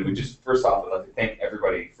 12 noon, we just first off would like to thank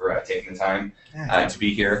everybody for taking the time to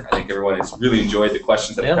be here. I think everyone has really enjoyed the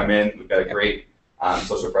questions that have come in. We've got a great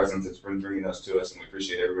social presence that's been bringing those to us, and we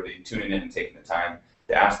appreciate everybody tuning in and taking the time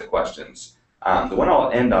to ask the questions. The one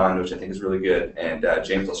I'll end on, which I think is really good, and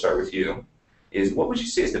James, I'll start with you, is what would you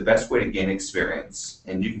say is the best way to gain experience,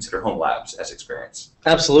 and you consider home labs as experience?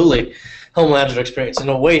 Absolutely. Home labs are experience. In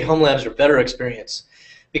a way, home labs are better experience.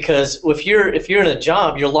 Because if you're in a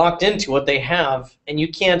job, you're locked into what they have, and you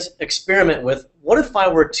can't experiment with, what if I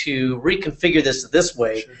were to reconfigure this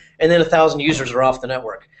way, and then 1,000 users are off the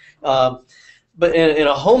network? But in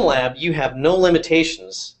a home lab, you have no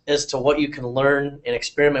limitations as to what you can learn and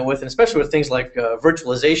experiment with, and especially with things like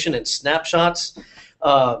virtualization and snapshots.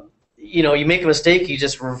 You make a mistake, you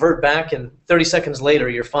just revert back, and 30 seconds later,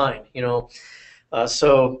 you're fine.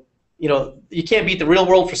 So you can't beat the real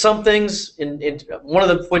world for some things, and one of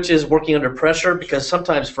them which is working under pressure, because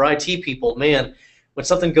sometimes for IT people, man, when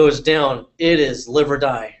something goes down, it is live or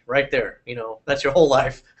die right there. That's your whole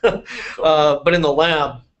life. But in the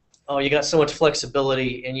lab, you got so much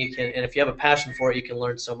flexibility, and if you have a passion for it, you can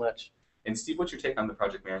learn so much. And Steve, what's your take on the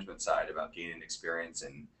project management side about gaining experience,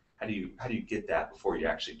 and how do you get that before you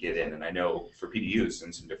actually get in? And I know for PDUs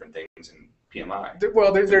and some different things in PMI.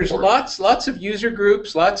 Well, there's lots of user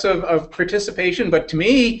groups, lots of participation. But to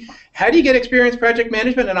me, how do you get experience project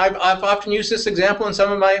management? And I've often used this example in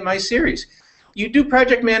some of my series. You do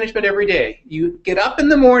project management every day. You get up in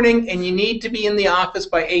the morning and you need to be in the office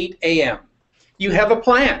by 8 a.m. You have a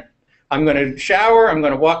plan. I'm going to shower. I'm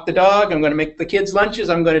going to walk the dog. I'm going to make the kids lunches.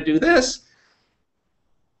 I'm going to do this.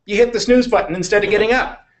 You hit the snooze button instead of getting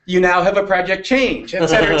up. You now have a project change, et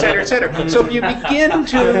cetera, et cetera, et cetera. So if you begin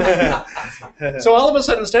to, so all of a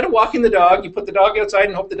sudden, instead of walking the dog, you put the dog outside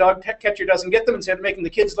and hope the dog catcher doesn't get them. Instead of making the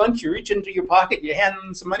kids lunch, you reach into your pocket, you hand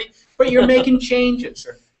them some money, but you're making changes.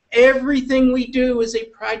 Everything we do is a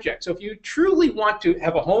project. So if you truly want to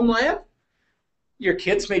have a home lab, your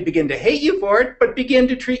kids may begin to hate you for it, but begin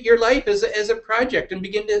to treat your life as a project and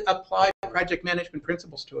begin to apply project management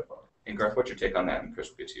principles to it. And Garth, what's your take on that? And Chris,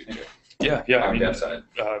 we'll get to you too. Yeah. On that side.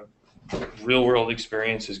 Real world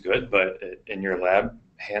experience is good, but in your lab,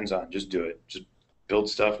 hands-on, just do it. Just build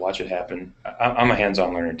stuff, watch it happen. I'm a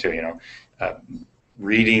hands-on learner too,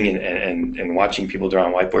 Reading and watching people draw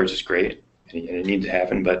on whiteboards is great, and it needs to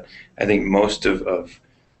happen, but I think most of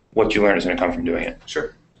what you learn is going to come from doing it.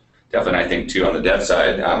 Sure. Definitely, I think too on the dev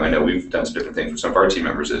side, I know we've done some different things with some of our team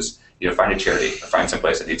members is, find a charity, or find some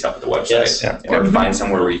place that needs help with the website, or find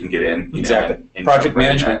somewhere where you can get in. Exactly. Project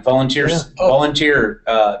management, volunteer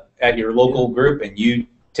at your local group, and you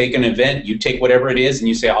take an event, you take whatever it is, and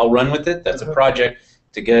you say, I'll run with it. That's a project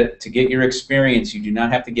to get your experience. You do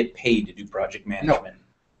not have to get paid to do project management. No.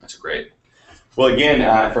 That's great. Well,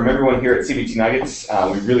 again, from everyone here at CBT Nuggets,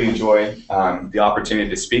 we really enjoy the opportunity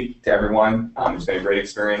to speak to everyone. It's been a great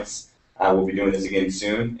experience. We'll be doing this again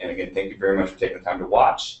soon. And again, thank you very much for taking the time to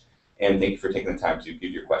watch. And thank you for taking the time to give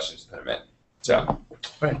your questions and put them in. So, all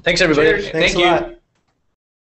right. Thanks, everybody. Thanks a lot.